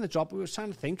 I reckon the drop... We were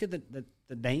trying to think of the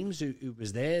names who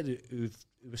was there, who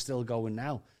were still going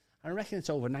now. I reckon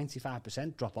it's over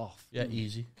 95% drop-off. Yeah,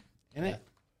 easy. Innit?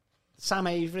 Sam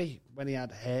Avery, when he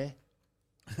had hair.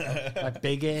 Like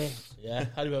big hair. Yeah,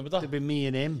 I remember that. It'd be me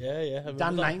and him. Yeah, I remember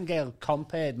Dan that. Nightingale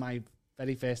compared my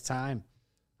very first time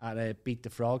at Beat the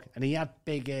Frog, and he had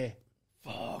big hair.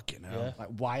 Fucking hell. Yeah. Like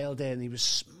wild hair, and he was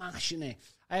smashing it.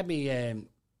 I had my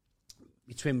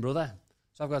twin brother.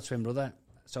 So I've got a twin brother.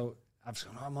 So I've just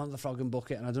gone, I'm on the Frog and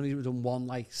Bucket, and I'd only done one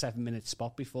like 7-minute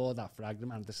spot before that for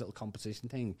Agneman, this little competition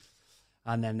thing.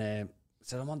 And then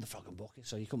said, I'm on the Frog and Bucket,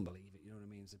 so you couldn't believe it, you know what I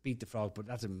mean? So Beat the Frog, but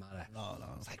that didn't matter. No.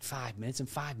 It's like 5 minutes, and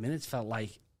 5 minutes felt like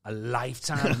a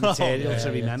lifetime of material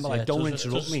to remember. Like, don't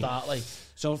interrupt me. Start, like,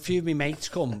 So a few of my mates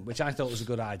come, which I thought was a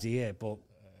good idea, but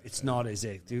it's not, is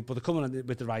it? But they're coming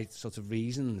with the right sort of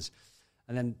reasons.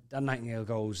 And then Dan Nightingale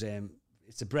goes,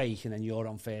 it's a break, and then you're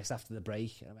on first after the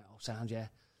break. And I went, oh, sound, yeah.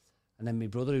 And then my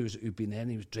brother, who'd been there, and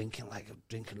he was drinking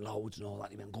loads and all that.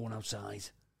 He went, going outside.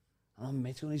 And I'm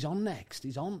mate going, he's on next.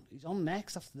 He's on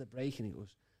next after the break. And he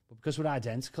goes, but because we're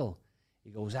identical,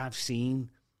 he goes, I've seen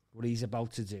what he's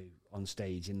about to do on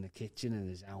stage in the kitchen in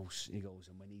his house. He goes,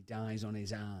 and when he dies on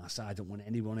his ass, I don't want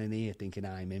anyone in here thinking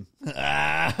I'm him.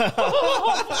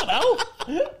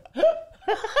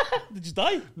 Did you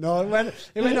die? No, it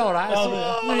went all right.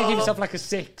 You give yourself like a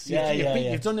 6.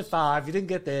 You've done a 5. You didn't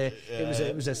get there.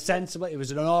 It was a sensible. It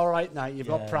was an all right night. You've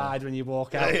got pride when you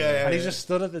walk out. And he just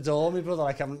stood at the door, my brother,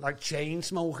 like I'm like chain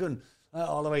smoking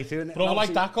all the way through. But I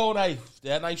like that going, eh?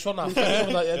 Yeah, nice one. That.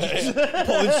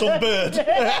 Pulling some bird.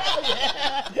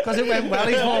 Because it went well.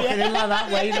 He's walking in like that,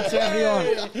 waving to everyone.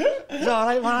 It's all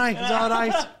right, man. It's all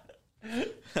right.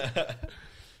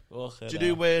 Do you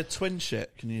do weird twin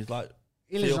shit? Can you like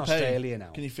He lives in feel pain? Australia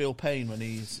now. Can you feel pain when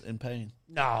he's in pain?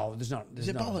 No, there's not. Is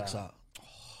it bollocks that?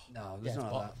 No, there's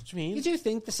not that. What do you mean? You do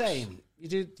think the same. You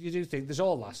do think there's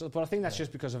all that, but I think that's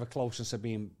just because of a closeness of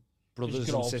being brothers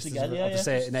and sisters of a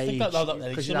certain age.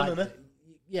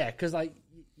 Because like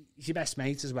he's your best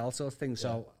mate as well, sort of thing.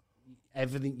 So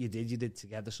everything you did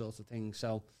together, sort of thing.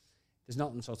 So there's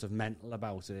nothing sort of mental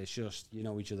about it. It's just you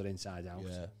know each other inside out.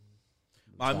 Yeah.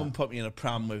 My mum put me in a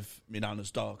pram with my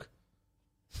nana's dog,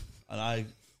 and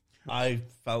I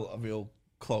felt a real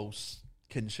close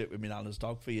kinship with my nana's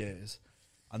dog for years.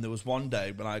 And there was one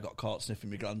day when I got caught sniffing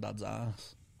my granddad's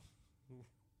ass.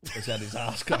 He had his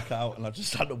ass crack out, and I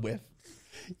just had a whiff.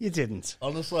 You didn't,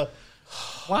 Honestly.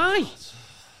 Why?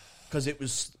 Because it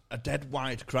was a dead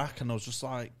wide crack, and I was just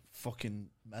like fucking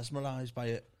mesmerised by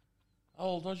it. How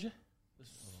old was you?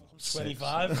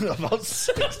 25. About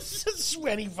 6.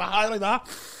 25 like that.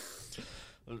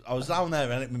 I was down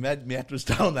there, and my head was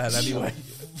down there anyway.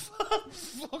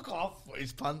 Fuck off. But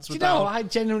his pants Do were you know, down. I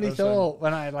genuinely thought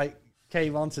when I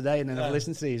came on today and then I've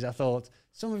listened to these, I thought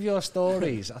some of your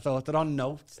stories, I thought they're on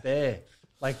notes there,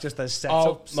 like just as setups.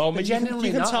 Oh, no, but you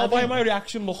genuinely can not, tell I by think. my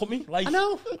reaction. Look at me. Like, I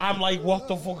know. I'm like, what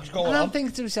the fuck is going And on? I'm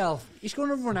thinking to myself, he's going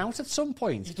to run out at some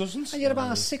point. He doesn't. And you're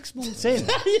about 6 months in,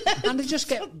 and they just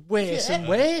get worse and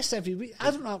worse every week.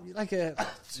 I don't know, like an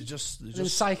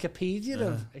encyclopedia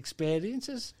of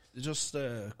experiences. It just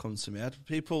comes to my head.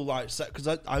 People like because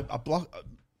I block.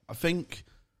 I think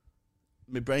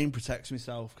my brain protects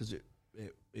myself because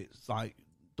it's like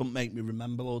don't make me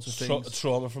remember loads of things.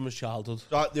 Trauma from his childhood.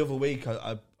 Like the other week,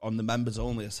 I on the members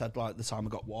only, I said like the time I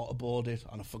got waterboarded,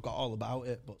 and I forgot all about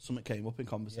it. But something came up in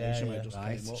conversation where it just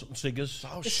came up. Something triggers.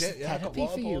 Oh It's shit! Yeah, I got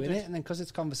therapy for you, waterboarded. innit? And then because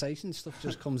it's conversation, stuff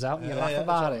just comes out and you Yeah, laugh yeah,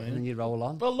 about that's it, what I and then you roll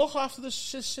on. Well, look, after this,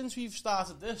 since we've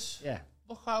started this, Yeah,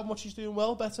 look how much he's doing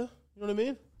well, better. You know what I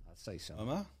mean? I'd say so. Am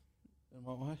I? In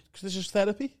what way? Because this is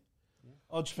therapy.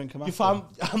 Oh, do you think I'm?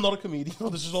 I'm not a comedian. No,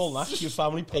 this is all that. Your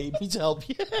family paid me to help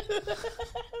you.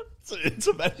 It's an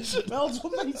intervention. Well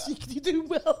done, mate. You do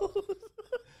well.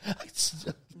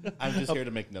 I'm just here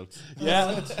to make notes.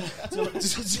 Yeah.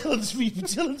 Dylan's me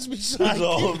It's side.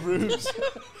 all roots.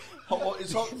 Hot water,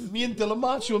 it's hot. Me and Dylan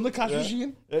march you on the cash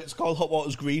machine. It's called Hot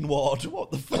Water's Green Ward.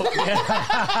 What the fuck?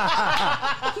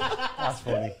 That's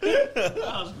funny.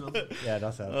 Yeah,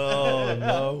 that's it. Oh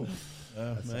no.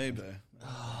 Maybe.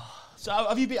 So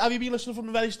have you been listening from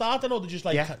the very start then, or did you just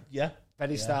like Yeah.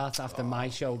 Very start after my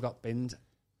show got binned.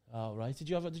 Oh right. Did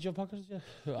you have a podcast? Yeah,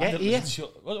 yeah.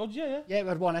 Oh, yeah. Yeah, we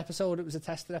had one episode. It was a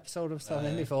tested episode. I was telling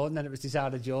him before, and then it was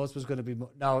decided yours was going to be.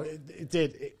 No, it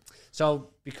did. So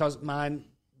because mine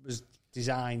was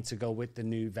designed to go with the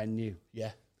new venue.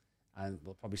 Yeah. And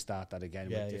we'll probably start that again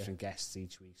Yeah, with different guests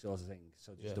each week, sort of thing.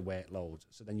 So just the workload.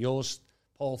 So then yours,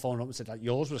 Paul phoned up and said like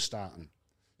yours was starting.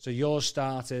 So yours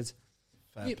started.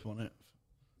 Feb, wasn't it?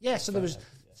 Yeah. So there was.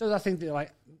 So I think that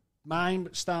like mine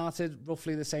started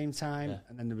roughly the same time,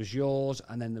 and then there was yours,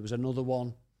 and then there was another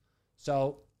one.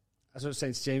 So as I was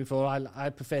saying to Jamie before, I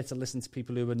prefer to listen to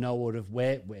people who I know or have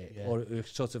worked with, or who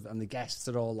sort of, and the guests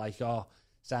are all like, oh,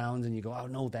 sound, and you go, oh, I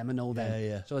know them.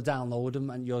 Yeah. So I download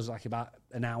them, and yours like about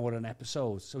an hour an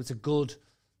episode. So it's a good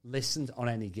listen on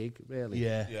any gig, really.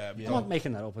 Yeah. I'm not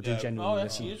making that up. I do genuinely Oh, yeah,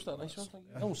 listen. cheers. That nice one. Thank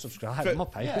you. Don't subscribe. I'm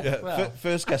not paying. Yeah, Well.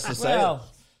 first guest to say Well,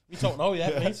 we don't know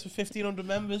yet, mate. So 1,500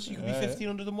 members. You could be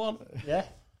 1,501. Yeah.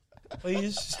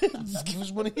 Please, just give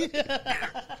us money.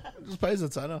 Just pays a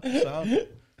tenner. Sound.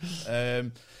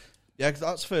 Yeah, 'cause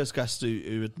that's first guest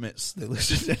who admits they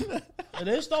listen. It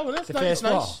is, though, isn't it? The That's first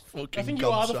nice. what? I think you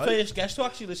are the first guest who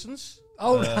actually listens.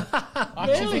 Oh,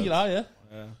 I actually think you are, yeah.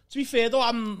 To be fair, though,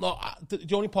 I'm not.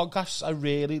 The only podcasts I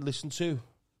really listen to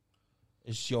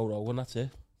is Joe Rogan. That's it.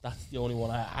 That's the only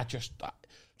one I just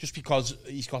because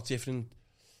he's got different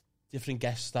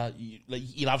guests that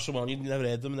you'll have someone on you've never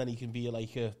heard them, and then he can be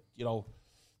like a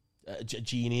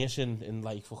genius in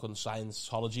like fucking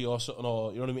Scientology or something,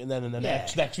 or you know what I mean. And then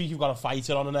next week you've got a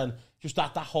fighter on, and then just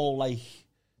that whole like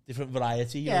different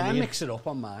variety. You know Yeah, what I I mean? mix it up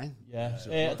on mine. Yeah,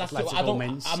 that's Atletico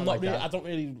mints, I'm stuff not like really. that. I don't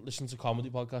really listen to comedy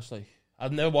podcasts. Like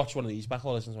I've never watched one of these back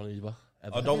or listened to one of these back.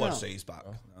 Ever. I don't Yeah. watch these back.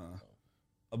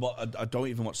 I don't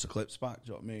even watch the clips back.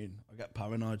 Do you know what I mean? I get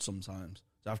paranoid sometimes.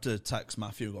 So I have to text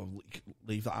Matthew and go,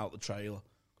 leave that out the trailer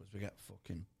because we get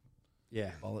fucking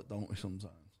bollock, don't we?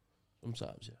 Sometimes.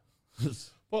 Sometimes, yeah.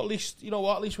 But at least, you know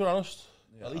what? At least we're honest.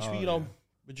 Yeah. At least Oh, we,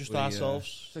 we're just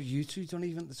ourselves. So you two don't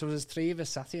even. So there's 3 of us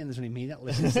sat here, and there's only me that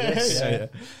listens to this.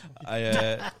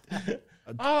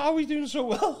 How are we doing so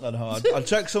well? I know. I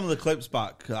check some of the clips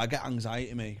back. 'Cause I get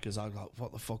anxiety, me, because I'm like,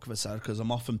 what the fuck have I said? Because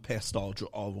I'm often pissed or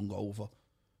hungover.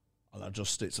 And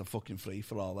it's a fucking free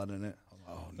for all, then, innit?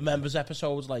 The members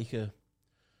episodes, like,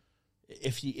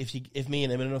 if me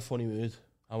and him are in a funny mood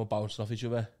and we're bouncing off each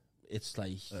other, it's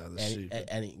like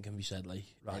anything can be said, like,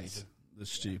 anything. They're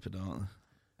stupid, aren't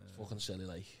It's fucking silly,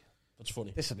 like. It's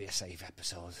funny. This will be a safe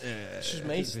episode. they? This is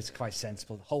mate. It's quite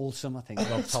sensible, wholesome. I think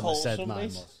Rob Thomas said wholesome, mine mate.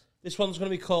 was. This one's going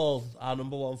to be called Our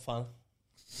Number One Fan.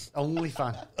 Only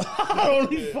fan.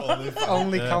 Only fan.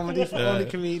 Only comedy, only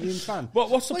comedian fan.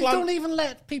 What's the Well, plan? you don't even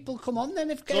let people come on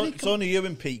then. If any, It's only you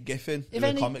and Pete Giffen. if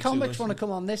any comics want to come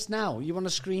on this now, you want a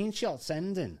screenshot,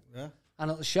 send in. Yeah.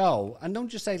 And it'll show. And don't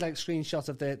just say like screenshot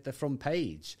of the front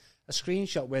page. A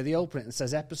screenshot where they open it and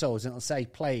says episodes and it'll say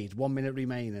played, 1 minute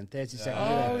remaining, 30 seconds.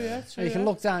 Oh, yeah. And you can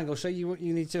look down and go, so you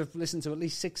need to listen to at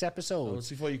least 6 episodes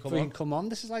Before you come on.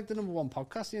 This is like the number 1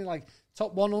 podcast. You know, like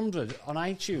top 100 on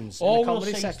iTunes in Oh, the comedy we'll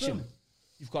say to section. them,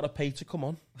 you've got to pay to come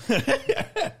on.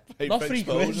 Pay Not for free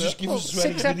exposure. quid, just give Well, us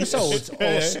 6 20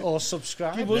 episodes or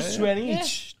subscribe. Give us 20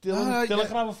 each. Dylan can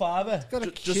have a fiver. Got a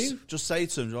queue. Just say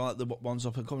to them, you know, like the ones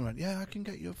up and coming, right? Yeah, I can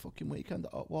get you a fucking weekend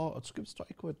at Hot Water. Just give us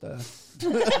 20 quid there.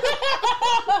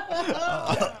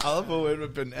 I'll have a word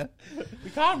with Binter. We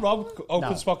can't rob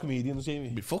open spot comedians, see We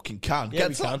me. fucking can. Yeah, Get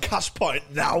we to that can. cash point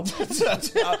now.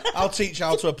 I'll teach you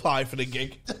how to apply for the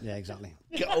gig. Yeah, exactly.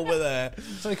 Get over there.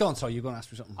 So go on, Toy, you're going to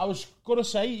ask me something. I was gonna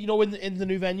say, you know, in the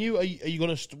new venue, are you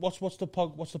gonna what's the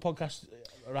podcast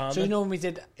around? So you know when we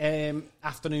did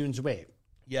Afternoons With?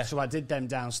 Yeah. So I did them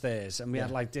downstairs, and we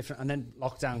had like different, and then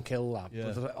Lockdown Kill Lab.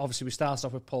 Yeah. But obviously, we started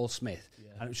off with Paul Smith,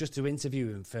 and it was just to interview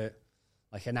him for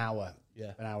like an hour,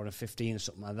 an hour and 15 or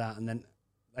something like that, and then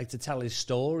like to tell his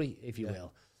story, if you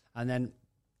will. And then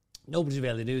nobody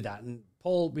really knew that, and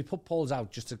we put Paul's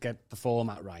out just to get the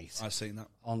format right I've seen that.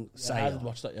 on I sale, did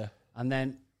watch that, and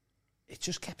then it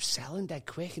just kept selling dead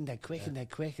quick and dead quick and dead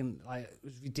quick, and like it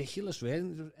was ridiculous.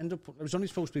 Really, it was only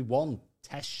supposed to be 1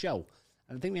 test show,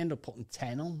 and I think we ended up putting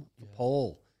 10 on for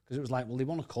Paul because it was like, well, they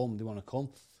want to come.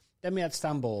 Then we had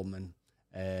Stan Boardman,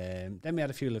 then we had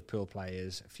a few Liverpool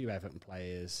players, a few Everton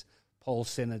players. Paul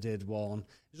Sinner did one.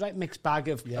 It was like mixed bag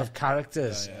of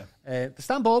characters. The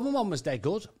Stan Boardman one was dead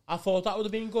good. I thought that would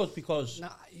have been good because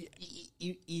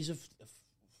he's a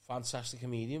fantastic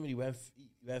comedian, but he went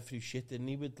through shit, didn't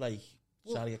he? With like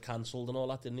starting to get cancelled and all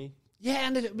that, didn't he? Yeah,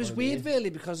 and it was weird,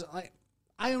 really, because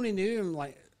I only knew him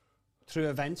like through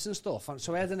events and stuff, and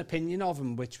so I had an opinion of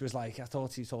him, which was like I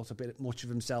thought he thought a bit much of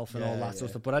himself and all that sort of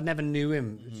stuff. But I never knew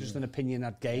him; it was just an opinion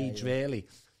I'd gauge, really.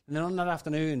 And then on that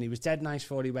afternoon, he was dead nice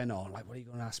before he went on. Like, what are you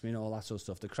going to ask me and all that sort of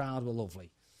stuff. The crowd were lovely,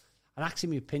 and actually,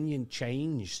 my opinion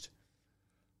changed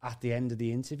at the end of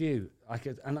the interview.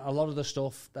 And a lot of the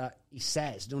stuff that he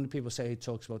says, the only people say he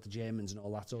talks about the Germans and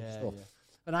all that sort of stuff. Yeah.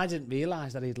 And I didn't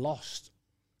realise that he'd lost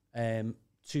 2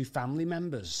 family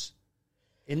members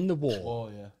in the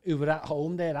war who were at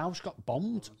home. Their house got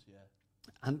bombed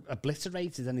and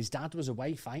obliterated, and his dad was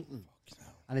away fighting.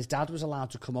 And his dad was allowed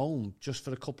to come home just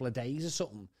for a couple of days or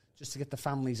something, just to get the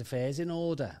family's affairs in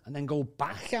order, and then go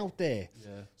back out there.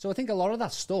 Yeah. So I think a lot of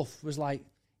that stuff was like,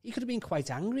 he could have been quite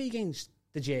angry against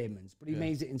the Germans, but he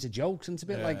made it into jokes, and it's a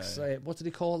bit like, what did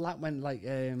he call that when, like,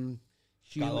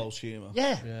 gallows humour.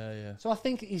 Yeah. So I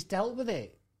think he's dealt with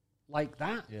it like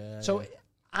that. So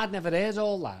I'd never heard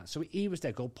all that. So he was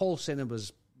there. Paul Sinner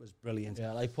was brilliant.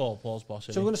 Yeah, like Paul's boss.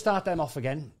 So we're going to start them off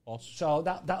again. Boss. So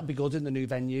that'll be good in the new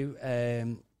venue.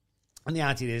 And the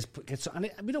idea is,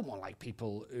 we don't want like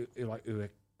people who are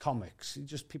comics,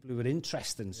 just people who are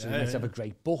interesting. So let's have a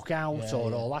great book out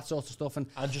or all that sort of stuff. And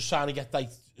just trying to get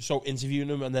interviewing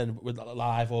them and then with a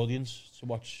live audience to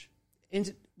watch. Is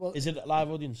it a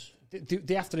live audience?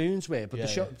 The afternoons were, but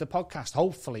the podcast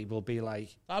hopefully will be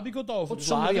like, that'd be good though. Put It's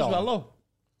live as well though.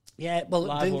 Yeah, well,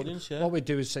 live audience, what we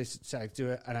do is say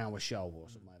do an hour show or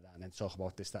something like that, and then talk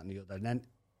about this, that, and the other. And then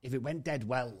if it went dead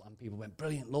well and people went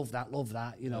brilliant, love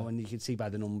that, you know, and you can see by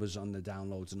the numbers on the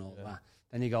downloads and all that,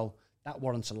 then you go, that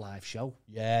warrants a live show.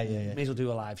 Yeah. May as well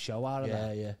do a live show out of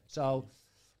that. Yeah. So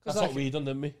that's what we done,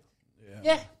 didn't we?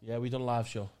 Yeah. Yeah, we done a live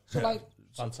show. So like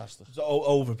Fantastic. It's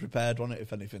over prepared on it,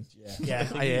 if anything. Yeah,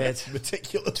 I heard.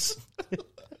 Ridiculous.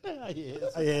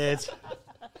 I heard.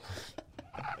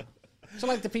 So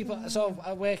like the people, so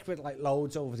I worked with like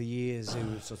loads over the years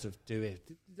who sort of do it.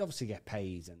 They obviously get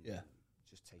paid and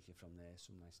just take it from there.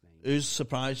 Some nice names. Who's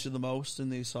surprised you the most in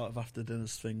these sort of after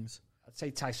dinners things? I'd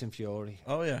say Tyson Fury.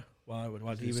 Oh yeah, why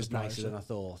did He was nicer than I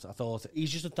thought.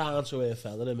 He's just a down-to-earth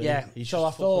fella, isn't he? Yeah, He's so I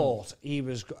just thought he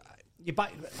was.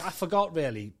 I forgot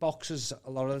really. Boxers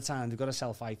a lot of the time they've got to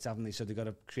sell fights, haven't they? So they've got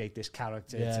to create this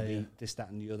character to be this, that,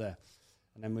 and the other.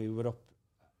 And then we were up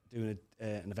doing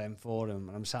an event for him,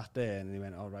 and I'm sat there, and he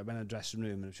went, "All right." Went in the dressing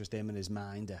room, and it was just him and his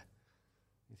minder.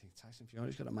 You think Tyson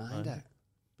Fury's got a minder,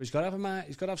 but he's got to have a mind.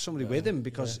 He's got to have somebody with him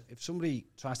because if somebody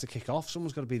tries to kick off,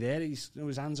 someone's got to be there. His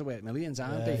hands are worth millions,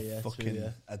 aren't they? Yeah, fucking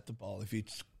true, head the ball if you're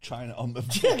trying it on the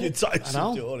fucking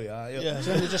Tyson Fury, are you?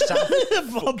 So we just sat,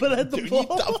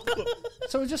 Fucking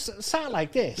so we just sat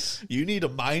like this. you need a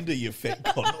minder, you fit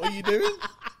cunt. What are you doing?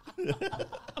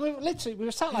 I mean, literally, we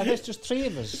were sat like this, just three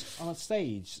of us on a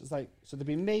stage. It's like, so there'd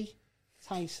be me,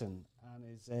 Tyson, and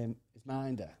his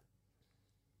minder,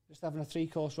 just having a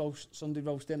 3-course Sunday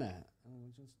roast dinner, and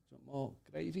we just want more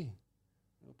gravy.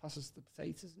 We'll pass us the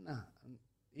potatoes and that. And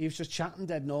he was just chatting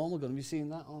dead normal. Have you seen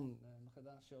that on? Look at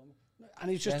that, show me. And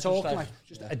he was just talking like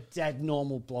a dead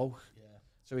normal bloke. Yeah.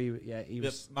 So he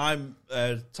was. My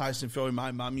Tyson Fury.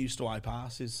 My mum used to wipe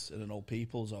asses in an old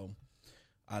people's home,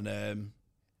 and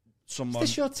someone. Is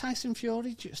this your Tyson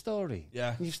Fury story?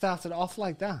 Yeah. And you started off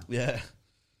like that? Yeah.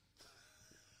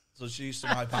 So she used to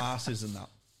wipe asses and that.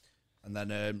 And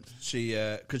then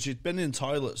because she'd been in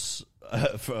toilets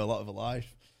for a lot of her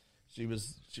life.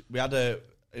 We had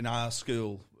in our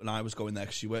school, when I was going there,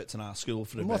 because she worked in our school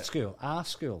for a bit. What school? Our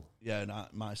school? Yeah,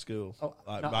 my school. Oh,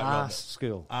 like, not right our round it.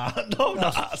 school. No,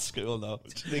 not our school, no.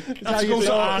 That's going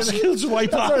to our school to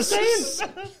wipe asses.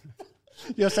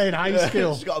 You're saying high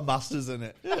school. She's got a master's in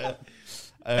it. Yeah.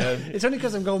 It's only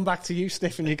because I'm going back to you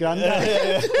sniffing your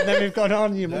granddad. And then we've gone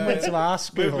on, you went to our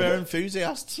school. We're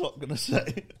enthusiasts, what I'm going to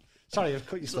say. Sorry, I've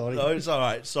cut your story. No, it's all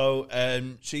right. So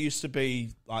she used to be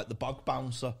like the bog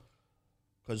bouncer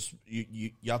because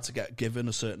you had to get given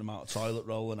a certain amount of toilet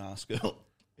roll in our school.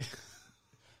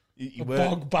 you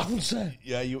Bog bouncer.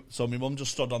 Yeah, so my mum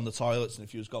just stood on the toilets, and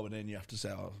if you was going in, you have to say,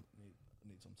 "Oh, I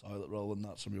need some toilet roll," and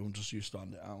that. So my mum just used to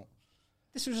hand it out.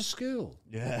 This was a school.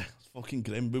 Yeah, it's fucking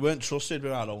grim. We weren't trusted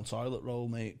with our own toilet roll,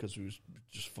 mate, because we was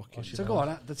just fucking. So go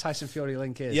on, the Tyson Fury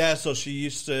link is. Yeah, so she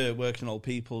used to work in old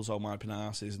people's, on wiping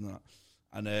asses and that.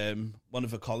 And one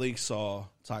of her colleagues saw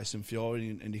Tyson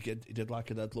Fury, and he did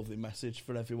like a dead lovely message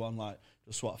for everyone, like,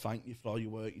 just want to thank you for all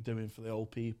your work you're doing for the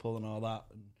old people and all that,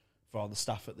 and for all the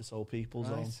staff at this old people's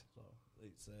home. So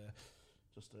it's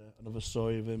just another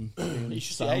story of him being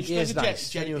sound. He is nice.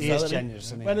 Genuine He fella, is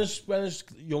generous. When his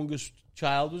youngest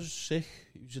child was sick,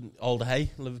 he was in Alderhay,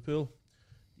 Liverpool.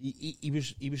 He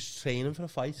was training for a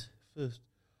fight for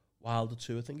Wilder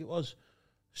 2, I think it was.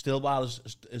 Still, while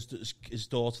his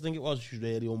daughter, I think it was, she was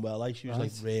really unwell. Like she was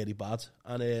like really bad,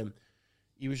 and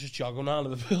he was just jogging around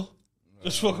Liverpool,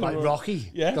 just fucking like Rocky.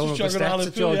 Yeah, just jogging around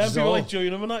Liverpool. Yeah, people Zoll. like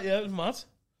joining him and that. Yeah, it was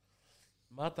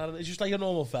mad. That it's just like a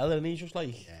normal fella, and he's just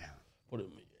like, but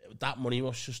that money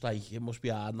must just like it must be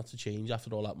hard not to change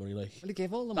after all that money. Like, Well, he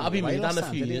gave all the that'll money be me away in last a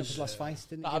time, few didn't he, years. for his last fight,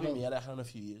 didn't that'll he? be me in a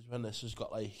few years when this has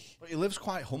got like. But he lives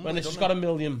quite humble. When this has got a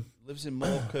million. Lives in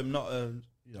Morecambe, not a.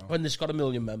 When this got a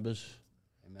million members.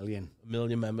 A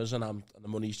million members, and the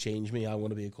money's changed me. I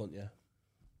want to be a cunt, yeah.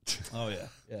 Oh yeah,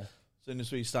 yeah. As soon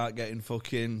as we start getting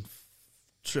fucking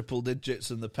triple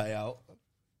digits in the payout,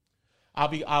 I'll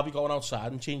be going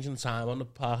outside and changing the time on the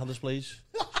parking displays.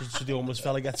 so the homeless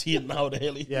fella gets eaten an hour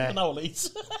early, an hour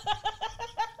late.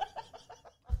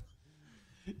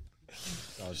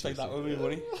 Just like that with me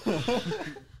money.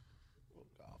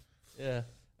 Yeah.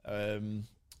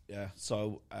 Yeah.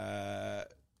 So.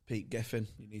 Pete Giffen,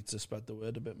 you need to spread the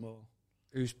word a bit more.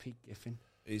 Who's Pete Giffen?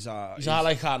 He's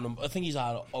like our number. I think he's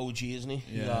our OG, isn't he?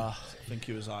 Yeah. I think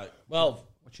he was like. Well,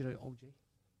 what's your OG?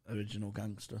 Original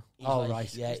gangster. Oh,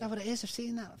 right. Yeah. Is that what it is? I've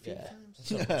seen that a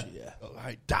few times. Yeah.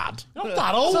 Right, Dad. You're not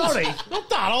that old. Sorry. Not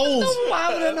that old.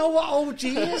 Why would I know what OG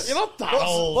is? You're not that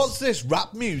old. What's this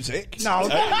rap music? No,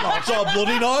 it's our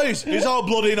bloody noise. It's our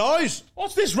bloody noise.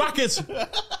 What's this racket?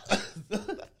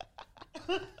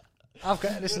 I've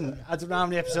got, listen, I don't know how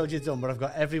many episodes you've done, but I've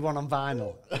got everyone on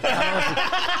vinyl.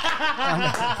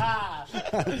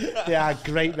 They are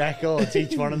great records,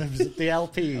 each one of them. The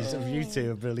LPs of you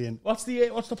two are brilliant. What's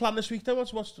the plan this week then? Have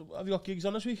you got gigs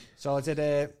on this week? So I did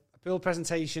a pool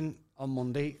presentation on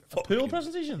Monday. A pool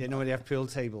presentation? You know when you have pool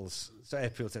tables, so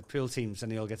pool teams,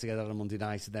 and they all get together on a Monday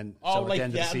night, and then Oh, so at like, the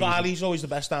end of the season, Riley's always the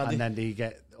best, Andy. and then they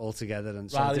get all together. And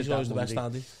so I Riley's did that always the best,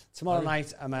 Monday. Andy. Tomorrow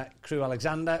night, I'm at Crew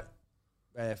Alexander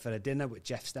for a dinner with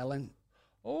Jeff Stelling.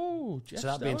 Oh, Jeff So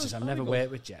that'll be interesting. I've never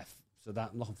worked with Jeff, so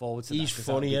that I'm looking forward to. He's that,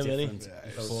 funny, that'll be isn't he? different.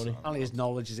 He's Because funny. apparently his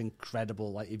knowledge is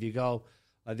incredible. Like if you go,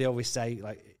 like they always say,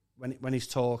 like when he's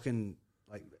talking,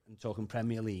 like and talking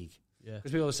Premier League, Yeah.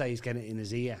 because we always say he's getting it in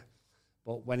his ear,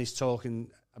 but when he's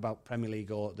talking about Premier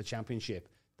League or the Championship,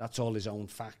 that's all his own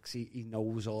facts. He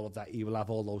knows all of that. He will have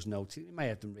all those notes. He may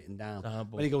have them written down.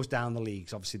 When he goes down the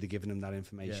leagues, obviously they're giving him that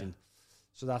information. Yeah.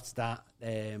 So that's that.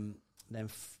 Then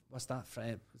what's that?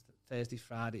 Thursday,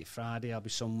 Friday. I'll be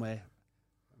somewhere.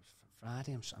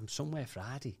 Friday. I'm somewhere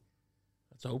Friday.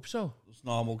 Let's hope so. Those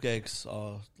normal gigs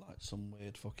or like some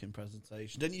weird fucking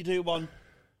presentation. Didn't you do one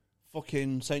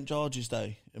fucking St. George's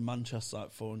Day in Manchester,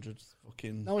 like 400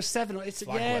 fucking No, it's 700. It's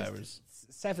flag yeah, wearers?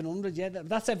 700. Yeah,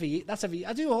 that's every.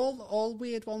 I do all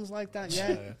weird ones like that.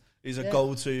 Yeah. He's a Yeah.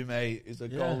 go-to, mate. He's a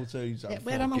go-to. He's Yeah,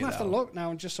 where I'm gonna have to look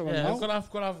now, just so I Yeah, know. I've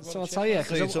got to So I'll tell you.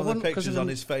 See some of the pictures on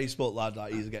his. his Facebook, lad.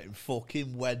 Like he's getting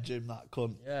fucking wedging that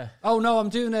cunt. Yeah. Oh no, I'm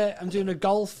doing a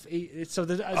golf. So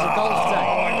there's a golf day.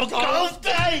 Oh, golf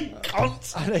day,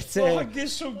 cunt. And it's, Get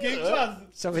some gigs, lad.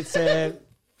 so it's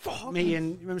me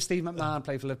and remember Steve McMahon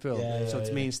played for Liverpool. Yeah, So yeah,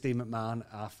 it's me and Steve McMahon,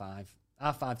 half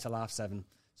 5 till half 7.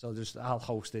 So I'll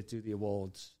host it, do the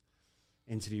awards,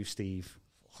 interview Steve.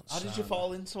 How did you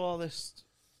fall into all this?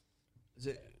 Is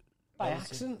it By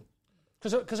accident.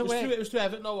 Because It was to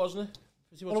Everton, though, wasn't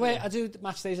it? well, I do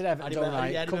match days at Everton, don't I?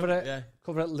 Yeah,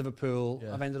 Cover at Liverpool.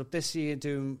 Yeah. I've ended up this year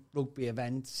doing rugby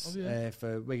events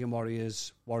for Wigan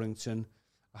Warriors, Warrington.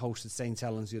 I hosted St.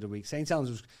 Helens the other week. St.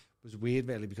 Helens was weird,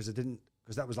 really, because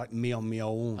that was like me on my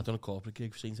own. I've done a corporate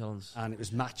gig for St. Helens. And it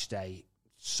was match day,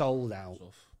 sold out.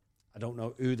 I don't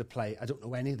know who the play. I don't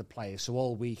know any of the players. So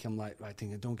all week I'm like, right,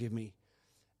 thinking, don't give me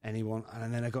anyone.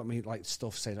 And then I got me like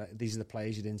stuff saying, like, these are the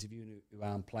players you'd interview who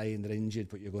aren't playing. They're injured,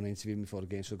 but you're going to interview them before the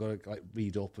game. So I've got to like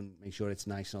read up and make sure it's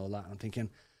nice and all that. And I'm thinking,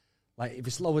 like, if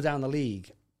it's lower down the league,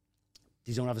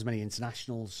 these don't have as many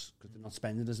internationals because they're not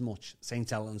spending as much. St.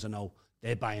 Helens, I know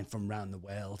they're buying from around the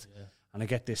world. Yeah. And I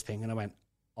get this thing, and I went,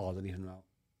 oh, I don't even know.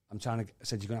 I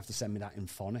said, you're going to have to send me that in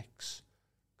phonics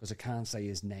because I can't say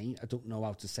his name. I don't know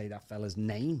how to say that fella's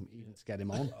name even to get him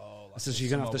on. I said, so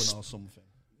you're going to have to... or something.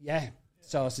 Yeah.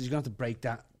 So I said, you're going to have to break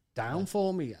that down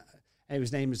for me. And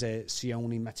his name is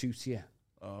Sione Matutia.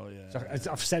 Oh, yeah.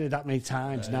 So I've said it that many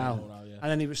times now.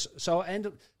 And then he was... So I end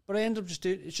up just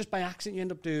doing... It's just by accident you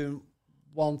end up doing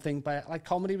one thing. Like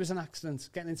comedy was an accident.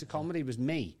 Getting into comedy was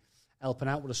me helping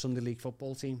out with a Sunday League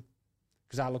football team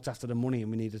because I looked after the money and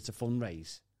we needed to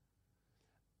fundraise.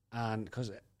 And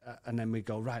then we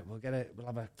go, right, we'll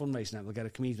have a fundraiser night, we'll get a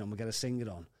comedian on, we'll get a singer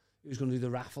on. Who's going to do the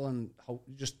raffle and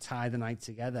just tie the night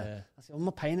together? Yeah. I said, I'm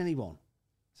not paying anyone.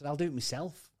 I said, I'll do it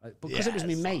myself. Right? But because it was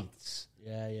my mates,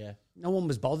 no one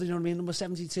was bothered, you know what I mean? Number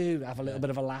 72, have a little bit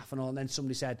of a laugh and all. And then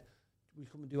somebody said, we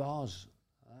come and do ours.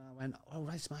 I went, oh,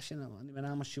 right, smashing. And they went,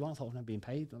 how much do you want? I thought, I'm not being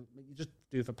paid. You just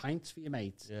do it for pints for your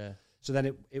mates. Yeah. So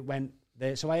then it went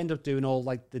there. So I ended up doing all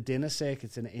like the dinner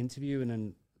circuits and interviewing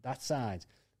and that side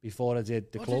before I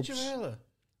did the clubs. Did you really?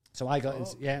 So I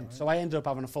got So I ended up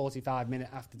having a 45-minute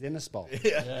after dinner spot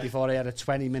before I had a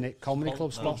 20-minute comedy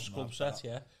club spot. Club set,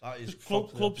 yeah. That is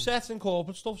club sets and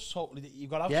corporate stuff. So you've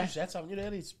got to have two sets, haven't you?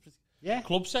 Really, it's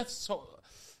club sets. So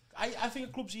I think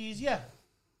a club's easier,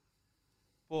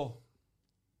 but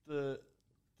the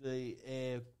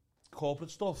corporate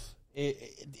stuff,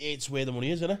 it's where the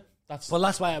money is, isn't it? That's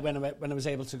why when I was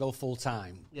able to go full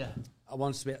time. Yeah, I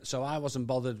wanted to be. So I wasn't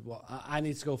bothered. I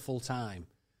need to go full time,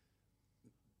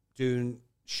 doing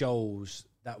shows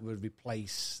that would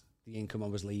replace the income I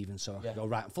was leaving. So I could go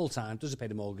right full time. Does it pay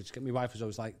the mortgage? My wife was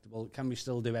always like, "Well, can we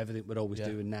still do everything we're always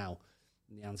doing now?"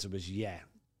 And the answer was yeah.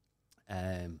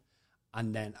 And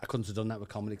then I couldn't have done that with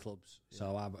comedy clubs.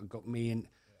 So I got me and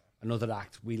another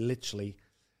act. We literally.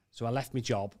 So I left my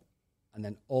job, and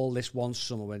then all this one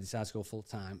summer when I decided to go full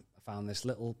time, I found this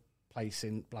little place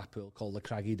in Blackpool called the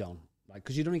Craggy Don, right?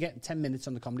 Because you're only getting 10 minutes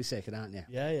on the comedy circuit, aren't you?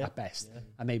 Yeah. At best. Yeah.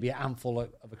 And maybe a handful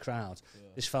of a crowd. Yeah.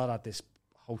 This fella had this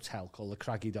hotel called the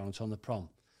Craggy Don. It's on the Prom.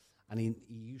 And he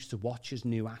used to watch his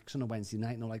new acts on a Wednesday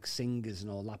night, like singers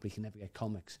and all that, but he can never get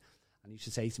comics. And he used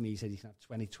to say to me, he said, you can have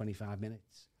 20, 25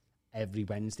 minutes every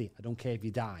Wednesday. I don't care if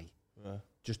you die. Yeah.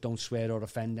 Just don't swear or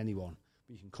offend anyone.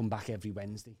 But you can come back every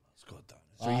Wednesday. That's good, Dan.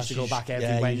 So I used to go back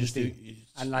every Wednesday,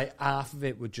 and like half of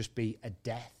it would just be a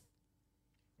death.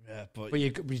 Yeah, but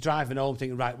you're driving home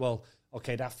thinking, right, well,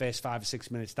 okay, that first 5 or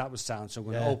 6 minutes, that was sound, so I'm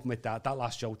going to Yeah. open with that. That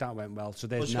last joke, that went well. So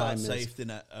there's Plus you 9 got that minutes. safety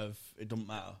net of it doesn't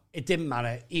matter. It didn't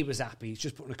matter. He was happy. He's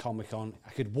just putting a comic on. I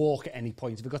could walk at any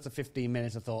point. If it got to 15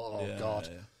 minutes, I thought, oh, Yeah, God.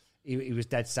 yeah. He was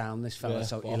dead sound, this fella. Yeah,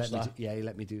 so he boss let me, that. he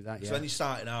let me do that. So Yeah. when you're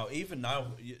starting out, even now,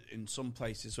 in some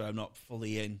places where I'm not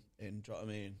fully in, do you know what I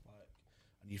mean? Like,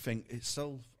 and you think it's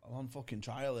still I'm on fucking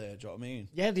trial here. Do you know what I mean?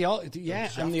 Yeah, you and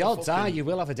have the to odds are fucking- you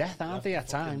will have a death, aren't they, have at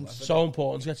to fucking times? So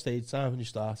important to get stage time when you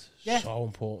start. Yeah. So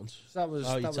important. So that was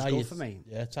Oh, that was how good you- for me.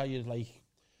 Yeah, it's how you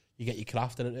you get your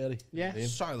craft in it really. Yeah.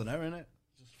 It's trial and error, innit?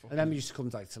 And then we used to come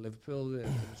to Liverpool. It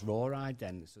was Raw Ride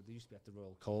then, so they used to be at the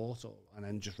Royal Court, and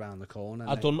then just round the corner.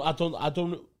 I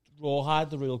done Rawhide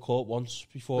the Real Court once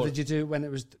before. What did you do when it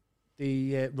was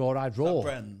the Raw Ride Raw?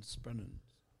 Brennan.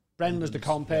 Bren was the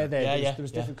compere there. Yeah, There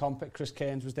was yeah. different compere. Chris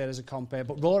Cairns was there as a compere.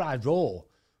 But Raw Ride Raw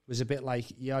was a bit like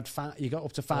you got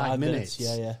up to 5 minutes.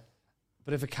 Yeah.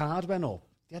 But if a card went up,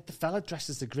 you had the fella dressed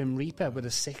as the Grim Reaper with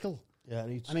a sickle. Yeah,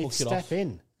 and he'd And he'd hook it step off.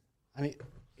 in. And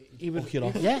he would... Hook it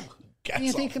off. Yeah. And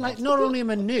you're thinking, like, not only am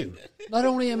I new, not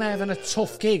only am I having a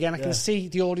tough gig, and I can see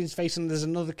the audience face and there's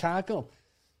another card going up,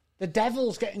 the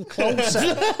devil's getting closer.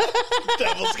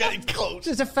 Devil's getting close.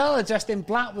 There's a fella dressed in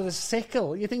black with a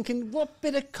sickle. You're thinking, what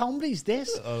bit of comedy is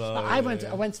this? I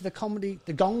went to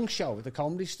the Gong show at the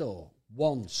Comedy Store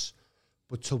once,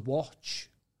 but to watch,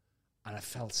 and I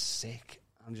felt sick.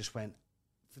 And just went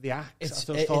for the act.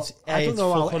 I don't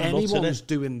know how fucking nuts, anyone's innit?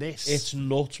 doing this. It's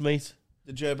nuts, mate.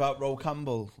 Did you hear about Ro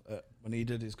Campbell when he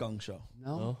did his Gong show?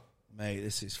 no. Mate,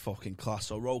 this is fucking class.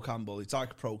 So Ro Campbell, he's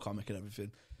like a pro comic and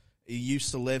everything. He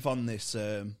used to live on this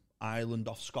island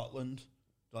off Scotland.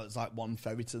 It's like one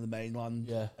ferry to the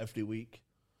mainland every week.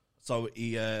 So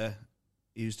he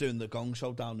was doing the Gong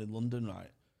show down in London,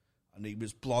 right? And he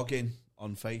was blogging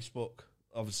on Facebook.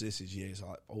 Obviously, this is years,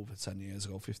 like over 10 years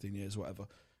ago, 15 years, whatever.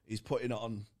 He's putting it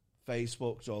on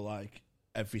Facebook, so like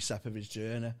every step of his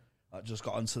journey. Like just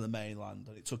got onto the mainland,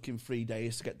 and it took him 3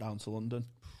 days to get down to London.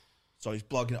 So he's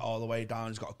blogging it all the way down.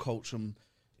 He's got a coach from,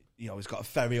 he's got a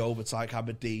ferry over to like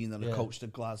Aberdeen, then a coach to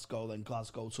Glasgow, then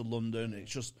Glasgow to London.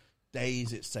 It's just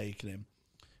days it's taken him.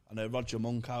 And Roger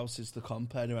Monkhouse is the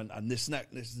compere, and this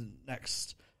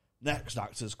next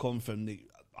actor's come from the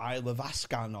Isle of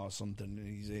Ascan or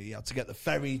something. He had to get the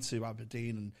ferry to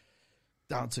Aberdeen and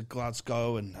down to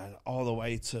Glasgow and all the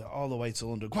way to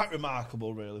London. Quite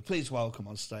remarkable, really. Please welcome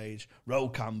on stage Ro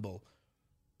Campbell.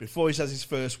 Before he says his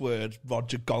first word,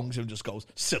 Roger gongs him and just goes,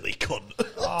 "Silly cunt."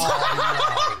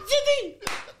 Did he?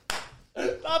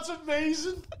 That's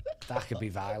amazing. That could be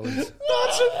violent.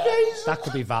 That's amazing. That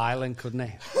could be violent, couldn't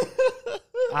it?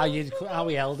 How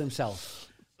he held himself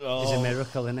is a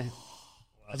miracle, isn't it?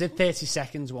 I did 30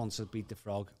 seconds once to beat the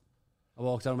frog. I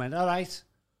walked out and went, all right.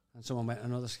 And someone went,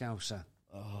 another Scouser.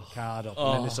 Card up.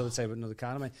 And then they started saying another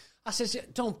card. I says,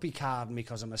 don't be carding me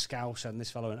because I'm a Scouser. And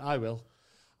this fellow went, I will.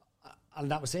 And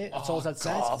that was it. That's all I'd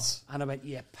said. And I went,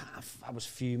 yeah, paf. I was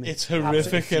fuming. It's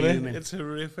horrific, Absolutely isn't fuming. it? It's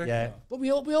horrific. Yeah. But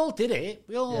we all did it.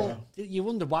 We all, you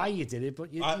wonder why you did it, but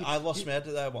I lost my head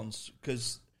there once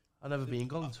because I've never been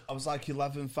gonged. I was like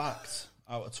 11 facts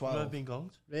out of 12. I've never been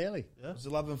gonged. really? It was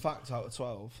 11 facts out of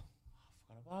 12.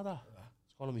 What about that?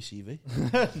 It's gone on my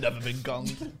CV. Never been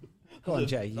gonged. Go on,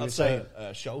 Jay. You were That's saying.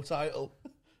 a show title.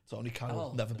 Tony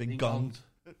Carroll, never been been gonged.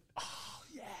 gonged.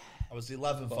 I was the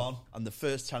 11th on, and the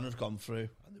first 10 had gone through,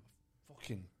 and they were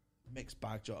fucking mixed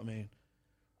bag, do you know what I mean?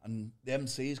 And the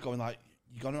MC's going like,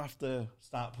 you're going to have to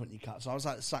start putting your cards. So I was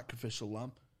like the sacrificial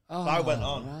lamb. Oh, So I went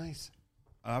on, Right.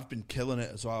 and I've been killing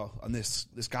it as well. And this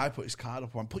guy put his card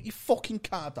up, and put your fucking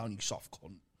card down, you soft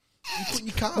cunt. You put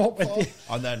your card What up with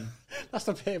for? And then, That's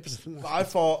the purpose of that.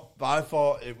 but I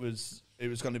thought it was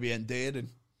going to be endearing.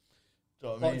 Do you know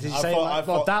what I What, mean? did you I say thought-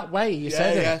 like, that way? You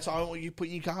said yeah. it. So I don't want you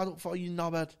putting your card up for, you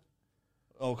knobhead.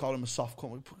 Oh, call him a soft cunt.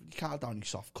 Well, put your card down, you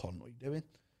soft cunt. What are you doing?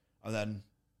 And then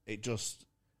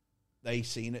they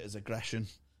seen it as aggression.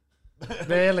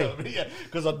 Really? Yeah,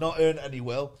 because I'd not earned any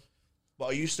will. But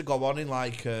I used to go on in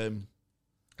like an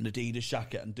Adidas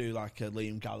jacket and do like a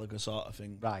Liam Gallagher sort of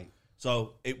thing. Right.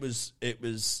 So it was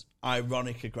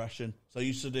ironic aggression. So I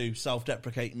used to do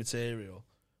self-deprecating material,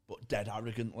 but dead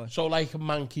arrogantly. So like a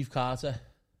man Keith Carter.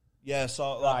 Yeah,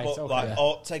 so like, Right, but, okay. like Yeah.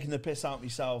 or taking the piss out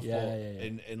myself, Yeah, but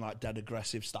yeah. in like dead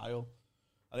aggressive style.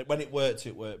 And when it worked,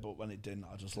 but when it didn't,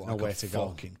 I just looked like nowhere a to go.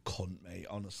 fucking cunt, mate.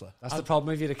 Honestly, That's the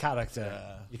problem if you're a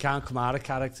character. You can't come out of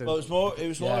character. well, it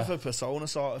was more Yeah. of a persona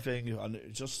sort of thing, and it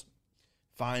was just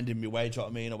finding my way. Do you know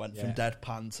what I mean? I went from Yeah.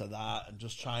 deadpan to that, and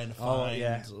just trying to Oh, find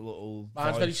yeah. a little.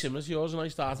 Mine's voice. very similar to yours, and I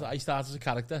started as a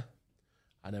character,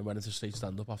 and then went into straight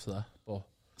stand up after that. But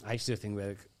I used to do a thing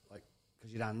where, like,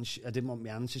 because I didn't want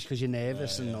my hands just because you're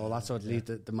nervous and all that. So I'd leave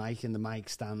the mic in the mic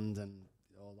stand and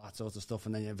all that sort of stuff,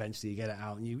 and then eventually you get it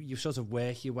out and you sort of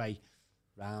work your way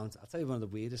round. I'll tell you one of the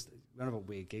weirdest. We went about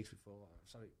weird gigs before.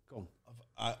 Sorry, go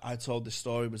on. I told this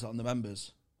story, was on the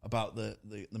members, about the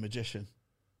magician.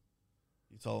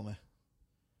 You told me.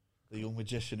 The young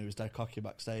magician who was dead cocky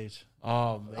backstage.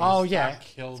 Oh, mate, yeah. that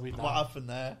killed me. What happened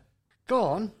there? Go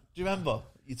on. Do you remember?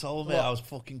 You told me. What? I was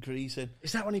fucking creasing.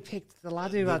 Is that when he picked the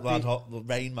lad who had The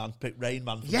Rain Man picked Rain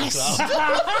Man from Yes! the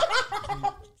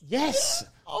crowd. Yes!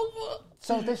 Oh,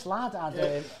 So this lad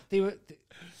had... he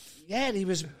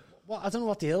was... Well, I don't know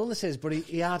what the illness is, but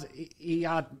he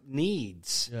had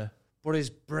needs. Yeah. But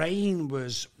his brain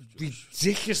was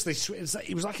ridiculously sweet.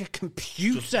 He was like a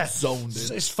computer. Just zoned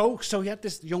in. His folks. So he had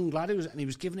this young lad and he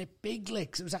was giving it big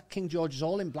licks. It was at King George's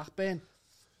Hall in Blackburn,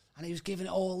 and he was giving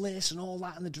it all this and all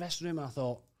that in the dressing room. And I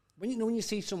thought, when you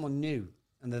see someone new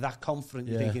and they're that confident,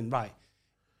 you're thinking, right,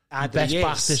 You best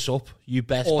back this up. You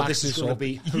best back this is going to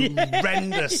be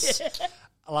horrendous.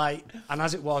 And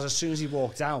as it was, as soon as he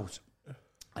walked out,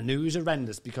 I knew he was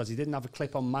horrendous because he didn't have a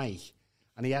clip on mic.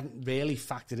 And he hadn't really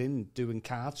factored in doing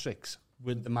card tricks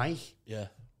with the mic. Yeah.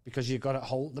 Because you've got to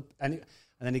hold the... And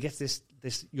then he gets this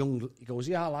young... He goes,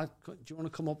 yeah, lad, do you want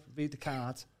to come up and read the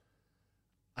card?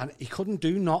 And he couldn't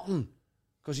do nothing.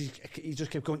 Because he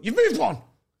just kept going, you moved one!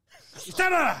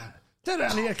 Da-da! Da-da!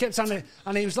 And he kept saying it.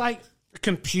 And he was like a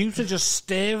computer just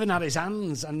staring at his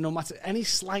hands. And no matter any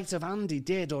sleight of hand he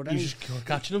did or any... He was just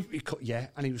catching him?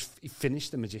 And he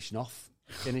finished the magician off.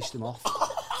 Finished him off.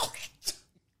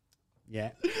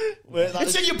 Yeah.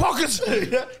 It's in your pockets!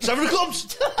 7 o'clock!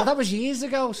 But that was years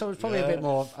ago, so it was probably a bit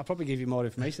more... I'll probably give you more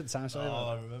information at the time. Sorry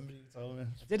I remember you told me.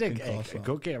 I did a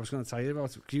good gig I was going to tell you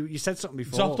about. You said something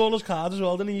before. Dropped all his cards as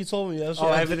well, didn't he? You told me, yes.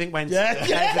 Oh, everything went. Yeah.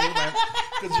 Everything went.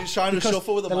 Because he was trying to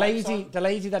shuffle with the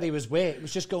lady that he was with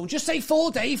was just going, just say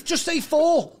 4, Dave, just say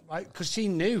 4. Right? Because she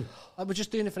knew. I was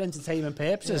just doing it for entertainment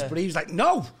purposes. Yeah. But he was like,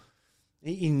 no.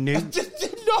 He knew.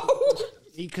 No!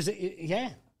 Because,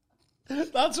 yeah.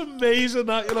 That's amazing,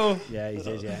 that, you know. Yeah, he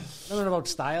did, yeah. I don't know about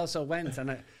style, so I went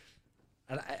and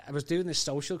I was doing this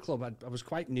social club. I was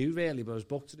quite new, really, but I was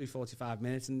booked to do 45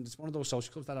 minutes, and it's one of those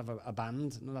social clubs that have a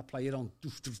band, and I play it on.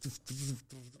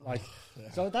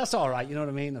 So that's all right, you know what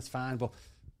I mean? That's fine.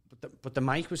 But the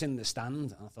mic was in the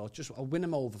stand, and I thought, I'll win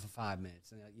him over for 5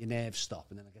 minutes, and your nerves stop,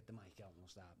 and then I get the mic out and I'll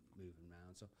start moving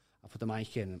around. So I put the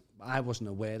mic in, and I wasn't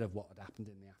aware of what had happened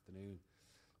in the afternoon.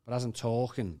 But as I'm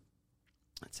talking,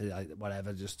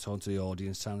 whatever, just talking to the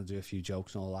audience, trying to do a few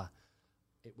jokes and all that,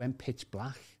 it went pitch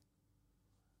black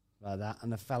like that,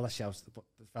 and the fella shouts, the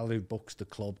fella who books the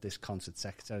club, this concert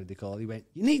secretary they call, he went,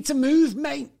 you need to move,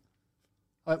 mate.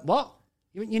 I went, what?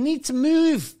 He went, you need to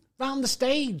move round the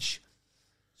stage.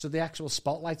 So the actual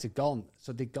spotlights had gone,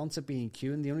 so they'd gone to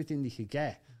B&Q, and the only thing you could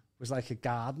get was like a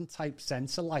garden type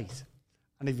sensor light,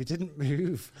 and if you didn't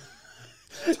move,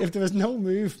 if there was no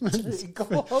movement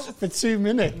for 2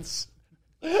 minutes,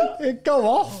 it'd go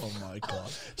off. Oh my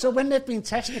God. So when they've been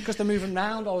testing it, because they're moving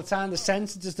around all the time, the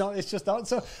sensor just not, it's just not.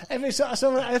 So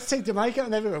so I had to take the mic out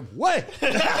and everyone, wait!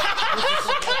 Hey,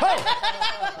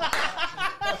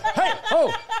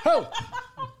 ho!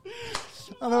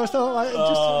 And I was like,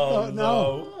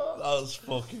 no. That was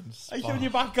fucking Are you in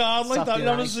your back garden like that? Saturday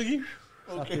You're night. singing?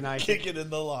 kicking in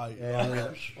the light.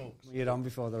 Yeah, you're on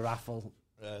before the raffle.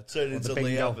 Yeah, turn into the Lee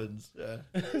bingo. Evans. Yeah.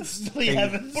 It's Lee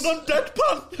Evans. But I'm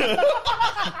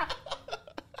deadpan.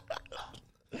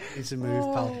 You need to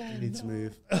move, pal. You need to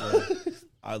move.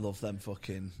 I love them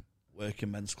fucking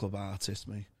working men's club artists,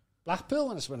 me. Blackpool,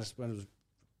 when I was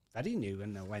very new,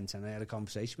 and I went and I had a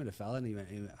conversation with a fella,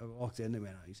 and I walked in and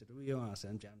he said, who are you? And I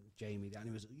said, I'm Jamie. And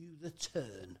he was, are you the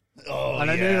turn? Oh, And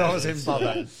I knew that was him, Bob.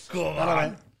 Come And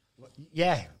I went,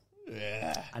 yeah.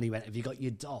 Yeah. And he went, have you got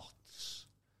your dots?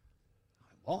 I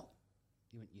went, what?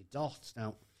 He went, your dots.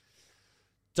 Now,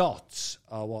 dots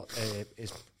are what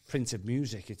is printed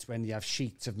music. It's when you have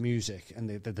sheets of music, and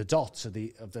the dots are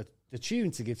the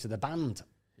tune to give to the band.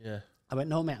 Yeah. I went,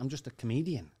 no, mate, I'm just a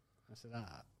comedian. I said, I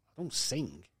don't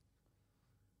sing.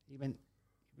 He went,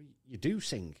 you do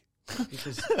sing.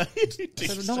 Because I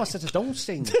said, no, I said, I don't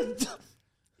sing.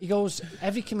 He goes,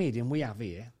 every comedian we have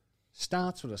here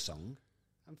starts with a song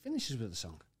and finishes with a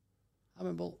song. I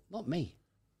went, well, not me.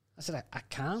 I said, I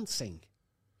can't sing.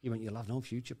 He went, you'll have no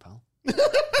future, pal.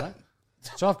 Right?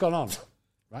 So I've gone on.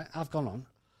 Right? I've gone on.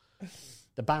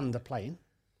 The band are playing.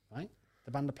 Right?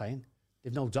 The band are playing.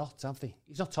 They've no dots, have they?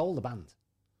 He's not told the band.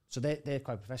 So they're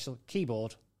quite professional.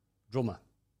 Keyboard, drummer,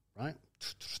 right?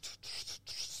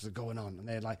 They're going on, and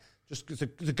they're like,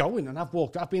 they're going. And I've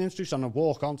been introduced on a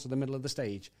walk onto the middle of the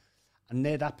stage, and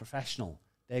they're that professional.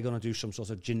 They're going to do some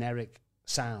sort of generic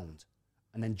sound,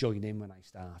 and then join in when I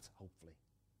start, hopefully.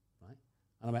 Right?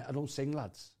 And I went, I don't sing,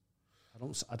 lads.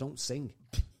 I don't sing.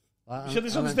 You said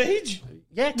this on stage?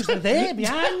 Yeah, because they're there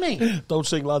behind me. Don't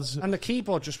sing, lads. And the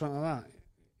keyboard just went like that.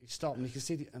 He stopped, and you can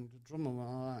see and the drummer went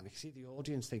like that, and you can see the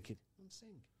audience thinking, don't sing.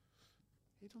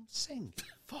 He don't sing.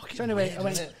 Fucking So anyway, I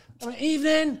went,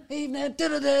 evening,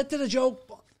 did a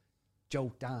joke.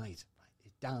 Joke died.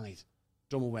 It died.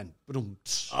 Drummer went, boom.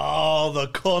 Oh, the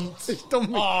cunt. It's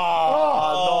done me.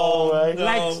 Oh, no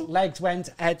way. Legs went,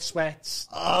 head sweats,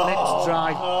 lips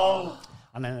dry.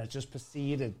 And then it just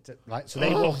proceeded. Right, so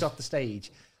they walked off the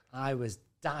stage. I was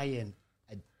dying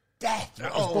a death.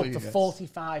 It was booked for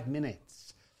 45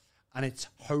 minutes. And it's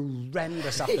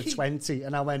horrendous after 20.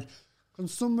 And I went, can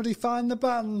somebody find the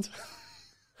band?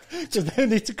 Because they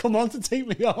need to come on to take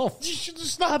me off. You should have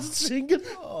started singing.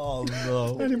 Oh,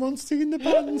 no. Anyone singing the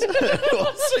band?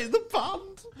 What's in the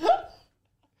band?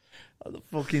 Like the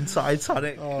fucking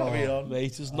Titanic. Carry on.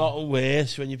 Mate, there's nothing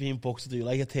worse when you're being booked to do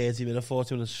like a 30-minute,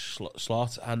 40-minute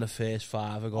slot and the first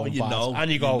 5 are going you bad. know.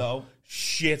 And you go,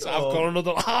 shit, I've got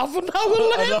another half an hour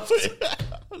left.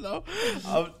 I know.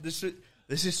 This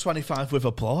is 25 with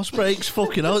applause breaks.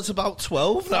 Fucking hell, it's about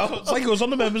 12 now. It's like it was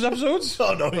on the members episodes.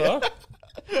 Oh, no, yeah.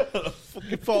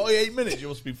 Fucking 48 minutes, you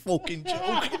must be fucking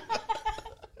joking.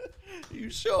 You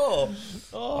sure?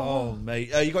 Oh, mate.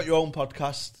 You got your own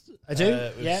podcast. I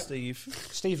do,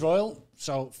 with Steve Royal.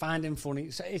 So Find Him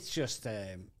Funny. So it's just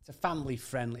it's a family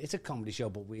friendly. It's a comedy show,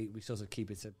 but we sort of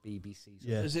keep it at BBC. So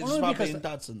Is it just about being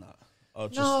dads and that? Or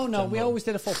just no. general? We always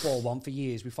did a football one for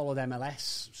years. We followed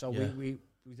MLS. So we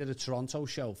did a Toronto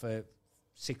show for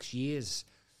 6 years.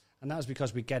 And that was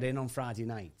because we get in on Friday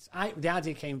nights. The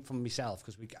idea came from myself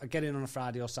because we get in on a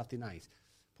Friday or Saturday night,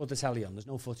 put the telly on. There's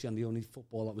no footy on. The only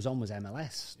football that was on was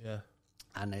MLS. Yeah.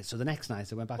 And so the next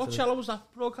night I went back What to channel was that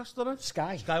broadcasted on?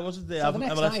 Sky. Sky, was it? So the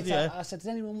next MLS, night yeah. I said, does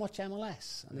anyone watch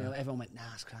MLS? And everyone went, nah,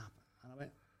 it's crap. And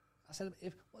I said,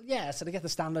 I get the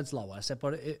standards lower. I said,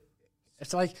 but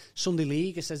it's like Sunday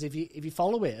League. It says if you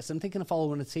follow it, I said, I'm thinking of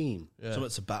following a team. Yeah. So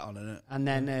it's a bet on, isn't it? And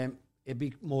then it'd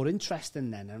be more interesting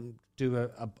then and do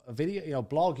a video,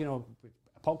 blog, a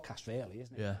podcast really,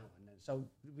 isn't it? Yeah. And so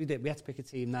we had to pick a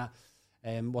team that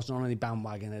wasn't on any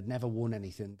bandwagon, had never won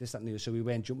anything, this, that, and the other. So we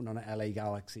weren't jumping on an LA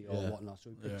Galaxy or whatnot.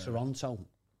 So we picked Toronto.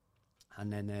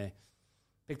 And then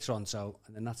picked Toronto.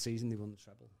 And then that season they won the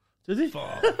treble. Did he?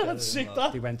 That's sick,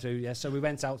 that. They went through, yeah. So we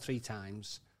went out 3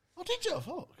 times. Oh, did you?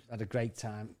 Fuck. Had a great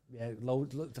time. Yeah,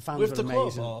 the fans With were the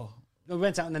amazing. club, or? No, we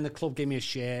went out and then the club gave me a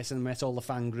shirt and met all the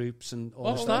fan groups and all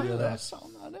What's the stuff. that? That's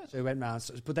something like that. So we went round.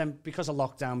 But then because of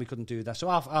lockdown, we couldn't do that. So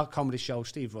our comedy show,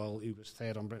 Steve Royal, who was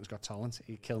third on Britain's Got Talent,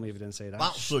 he'd kill me if he didn't say that.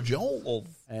 That's a joke.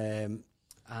 And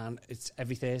it's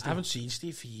every Thursday. I haven't seen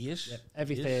Steve for years. Yeah,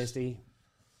 every Thursday.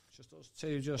 Just us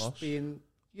two, being,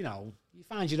 you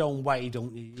find your own way,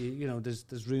 don't you?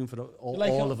 There's room for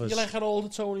all of us. You like our older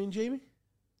Tony and Jamie?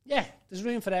 Yeah, there's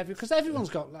room for because everyone's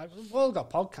got we've all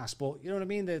got podcasts, but you know what I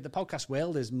mean. The podcast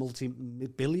world is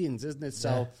multi-billions, isn't it?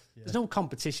 So there's no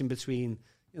competition between.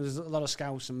 There's a lot of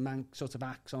scouts and man sort of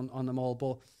acts on them all,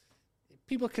 but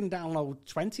people can download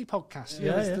 20 podcasts.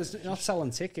 There's not selling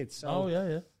tickets.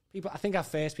 So people, I think at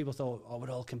first people thought, we're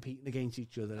all competing against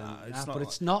each other, but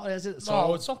it's not, is it? It's So,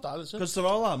 not that, is it? Because they're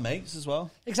all our mates as well.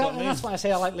 exactly, and that's why I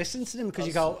say I like listening to them because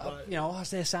you go,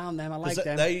 how's their sound? Them, I like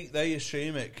them. They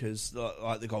assume it because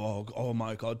they go, oh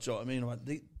my god, do you know what I mean?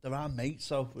 Like, they're our mates,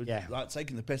 so we're like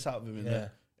taking the piss out of them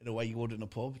in a way you would in a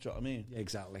pub. Do you know what I mean? Yeah,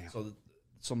 exactly. So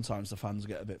sometimes the fans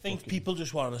get a bit. I think people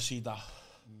just want to see that.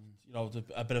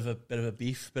 A bit of a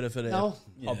beef, bit of a hot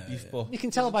beef, but You can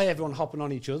tell by everyone hopping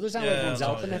on each other's how everyone's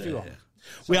helping everyone. Yeah.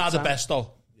 We are the best,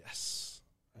 though. Yes.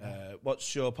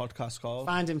 What's your podcast called?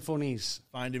 Finding Funnies.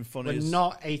 Finding We're Funnies.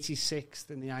 not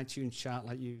 86th in the iTunes chart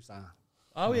like you are.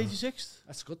 Are we 86th?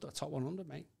 That's good. Top 100,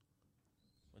 mate.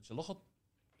 What'd you look at?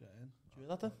 Do you hear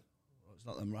that then? Oh, it's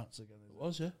not them rats again. It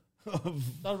was, yeah.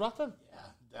 That rat then?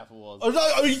 Definitely was.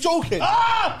 Are you joking?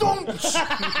 Don't! What's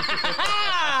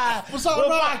that? We're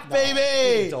back,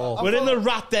 baby! We're in the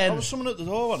rat There den. was someone at the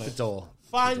door, wasn't it? Door.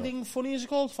 Finding Funny, is it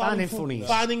called? Finding Funnies.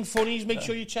 Finding Funnies. Make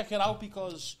sure you check it out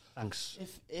because Thanks.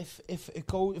 if I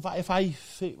can't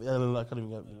even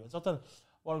get it's not that.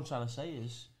 What I'm trying to say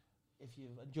is, if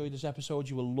you've enjoyed this episode,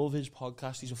 you will love his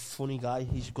podcast. He's a funny guy.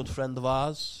 He's a good friend of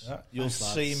ours. Yeah. You'll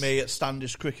see me at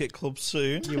Standish Cricket Club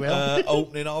soon. You will.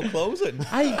 Opening or closing.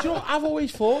 I've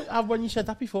always thought, when you said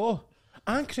that before,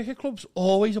 Aren't cricket clubs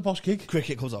always a boss gig?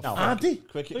 Cricket clubs are Aren't they?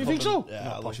 Cricket Do you think so?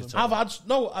 Yeah, I love it. I've had...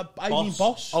 No, I mean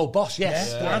boss. Oh, boss,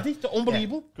 yes. Yeah. Aren't they? They're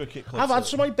unbelievable. Cricket clubs. I've had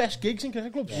some of my best gigs in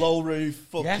cricket clubs. Low roof,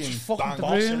 fucking Yeah, it's fucking bang.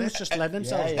 boss, Rooms innit? just lend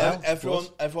themselves Yeah, well.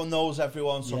 Everyone knows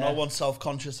everyone, so Yeah. no one's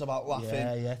self-conscious about laughing.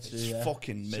 Yeah, it's true, yeah.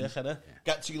 fucking mint. Sick, innit?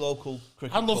 Get to your local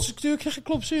cricket I'd love club. to do a cricket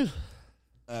club soon.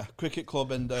 Cricket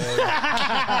club and there's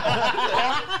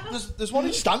one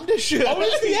in Standish. Oh,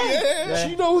 is there? Yeah. Do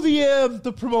you know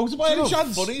the promoter by any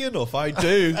chance? Funny enough, I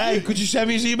do. Hey, could you send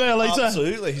me his email later?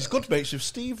 Absolutely, he's good mates with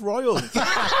Steve Royal.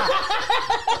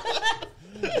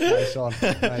 Nice one.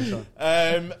 Nice one.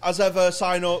 As ever,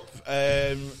 sign up,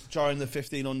 join the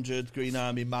 1500 Green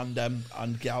Army Mandem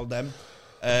and Galdem.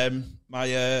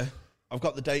 I've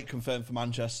got the date confirmed for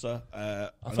Manchester. I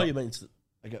thought you meant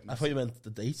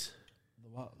the date.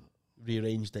 What?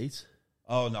 Rearranged date.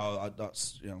 Oh no,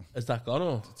 that's Is that gone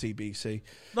or? TBC.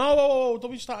 No, whoa,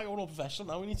 don't be starting going all professional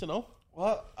now. We need to know.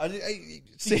 What?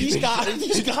 These guys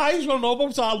want to know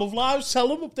about our love lives. Tell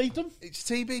them, update them. It's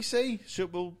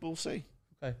TBC. We'll see.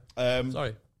 Okay.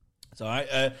 Sorry. It's all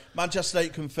right. Manchester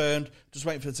date confirmed. Just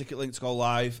waiting for the ticket link to go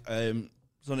live. There's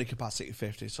only capacity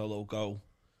 50, so they'll go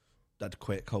dead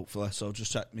quick, hopefully. So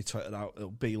just check me Twitter out.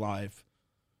 It'll be live.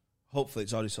 Hopefully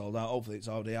it's already sold out. Hopefully it's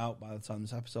already out by the time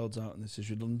this episode's out and this is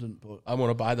redundant. But I'm going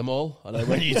to buy them all. And then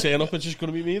when you turn up, it's just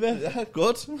going to be me there. yeah,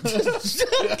 good.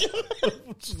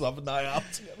 Just have a night out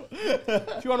together.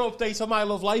 If you want to update on my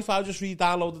love life, I'll just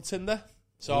re-download the Tinder.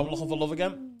 So I'm looking for love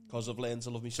again because I've learned to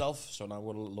love myself. So now I'm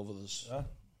going to love others. Yeah.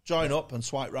 Join up and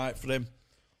swipe right for him.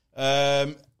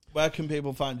 Where can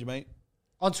people find you, mate?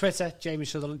 On Twitter, Jamie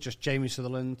Sutherland, just Jamie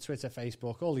Sutherland, Twitter,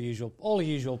 Facebook, all the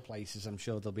usual places. I'm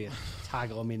sure there'll be a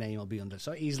tag or my name will be under.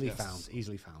 So easily found.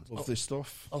 Love this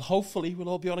stuff. And hopefully we'll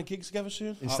all be on a gig together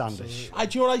soon. In Standish. Do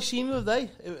you know what I seen the other day?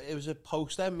 It was a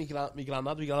poster. My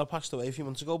granddad passed away a few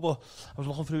months ago, but I was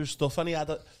looking through his stuff and he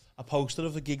had a poster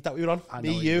of the gig that we were on. I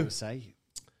know what you would say.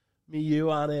 Me,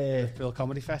 you, and Liverpool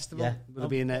Comedy Festival. Yeah. Would have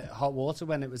been at Hot Water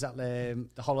when it was at the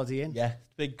Holiday Inn. yeah,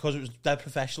 big because it was dead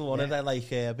professional, wasn't it? Like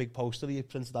a big poster he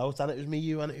printed out, and it was me,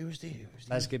 you, and who was the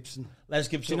Les Gibson. Les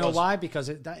Do Gibson. you know was. why? Because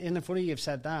in the funny you've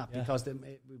said that because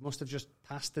we must have just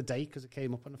passed the date because it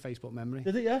came up on the Facebook memory.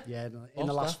 Did it? Yeah. Yeah, in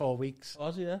the last 4 weeks.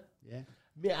 Was it? Yeah. Yeah,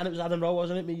 Me, and it was Adam Rowe,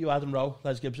 wasn't it? Me, you, Adam Rowe,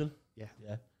 Les Gibson. yeah.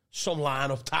 Yeah. Some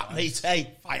line up that, mate.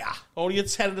 Hey, fire. Only a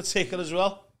 10 of the ticket as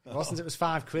well. Wasn't it was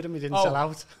 £5 and we didn't sell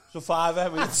out? So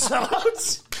 5 we didn't sell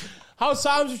out. How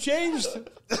times have changed.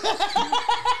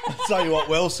 Tell you what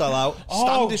will sell out.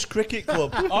 Standish Cricket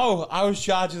Club. Oh, I was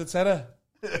charging the tenner.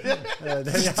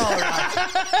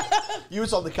 You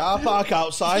was on the car park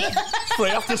outside. 3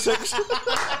 after 6.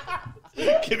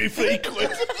 Give me £3.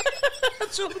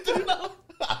 That's what I'm doing now.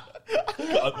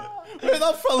 Wait,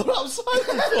 that fella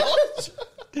outside.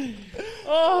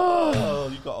 Oh,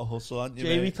 you've got to hustle, haven't you,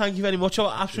 Jamie, mate? thank you very much.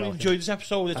 I absolutely enjoyed this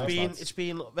episode. Thanks, It's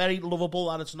been very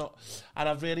lovable, and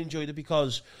I've really enjoyed it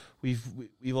because we've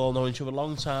all known each other a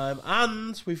long time,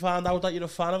 and we found out that you're a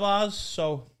fan of ours.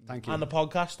 So Thank you. And the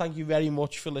podcast. Thank you very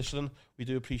much for listening. We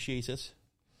do appreciate it.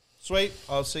 Sweet.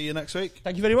 I'll see you next week.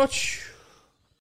 Thank you very much.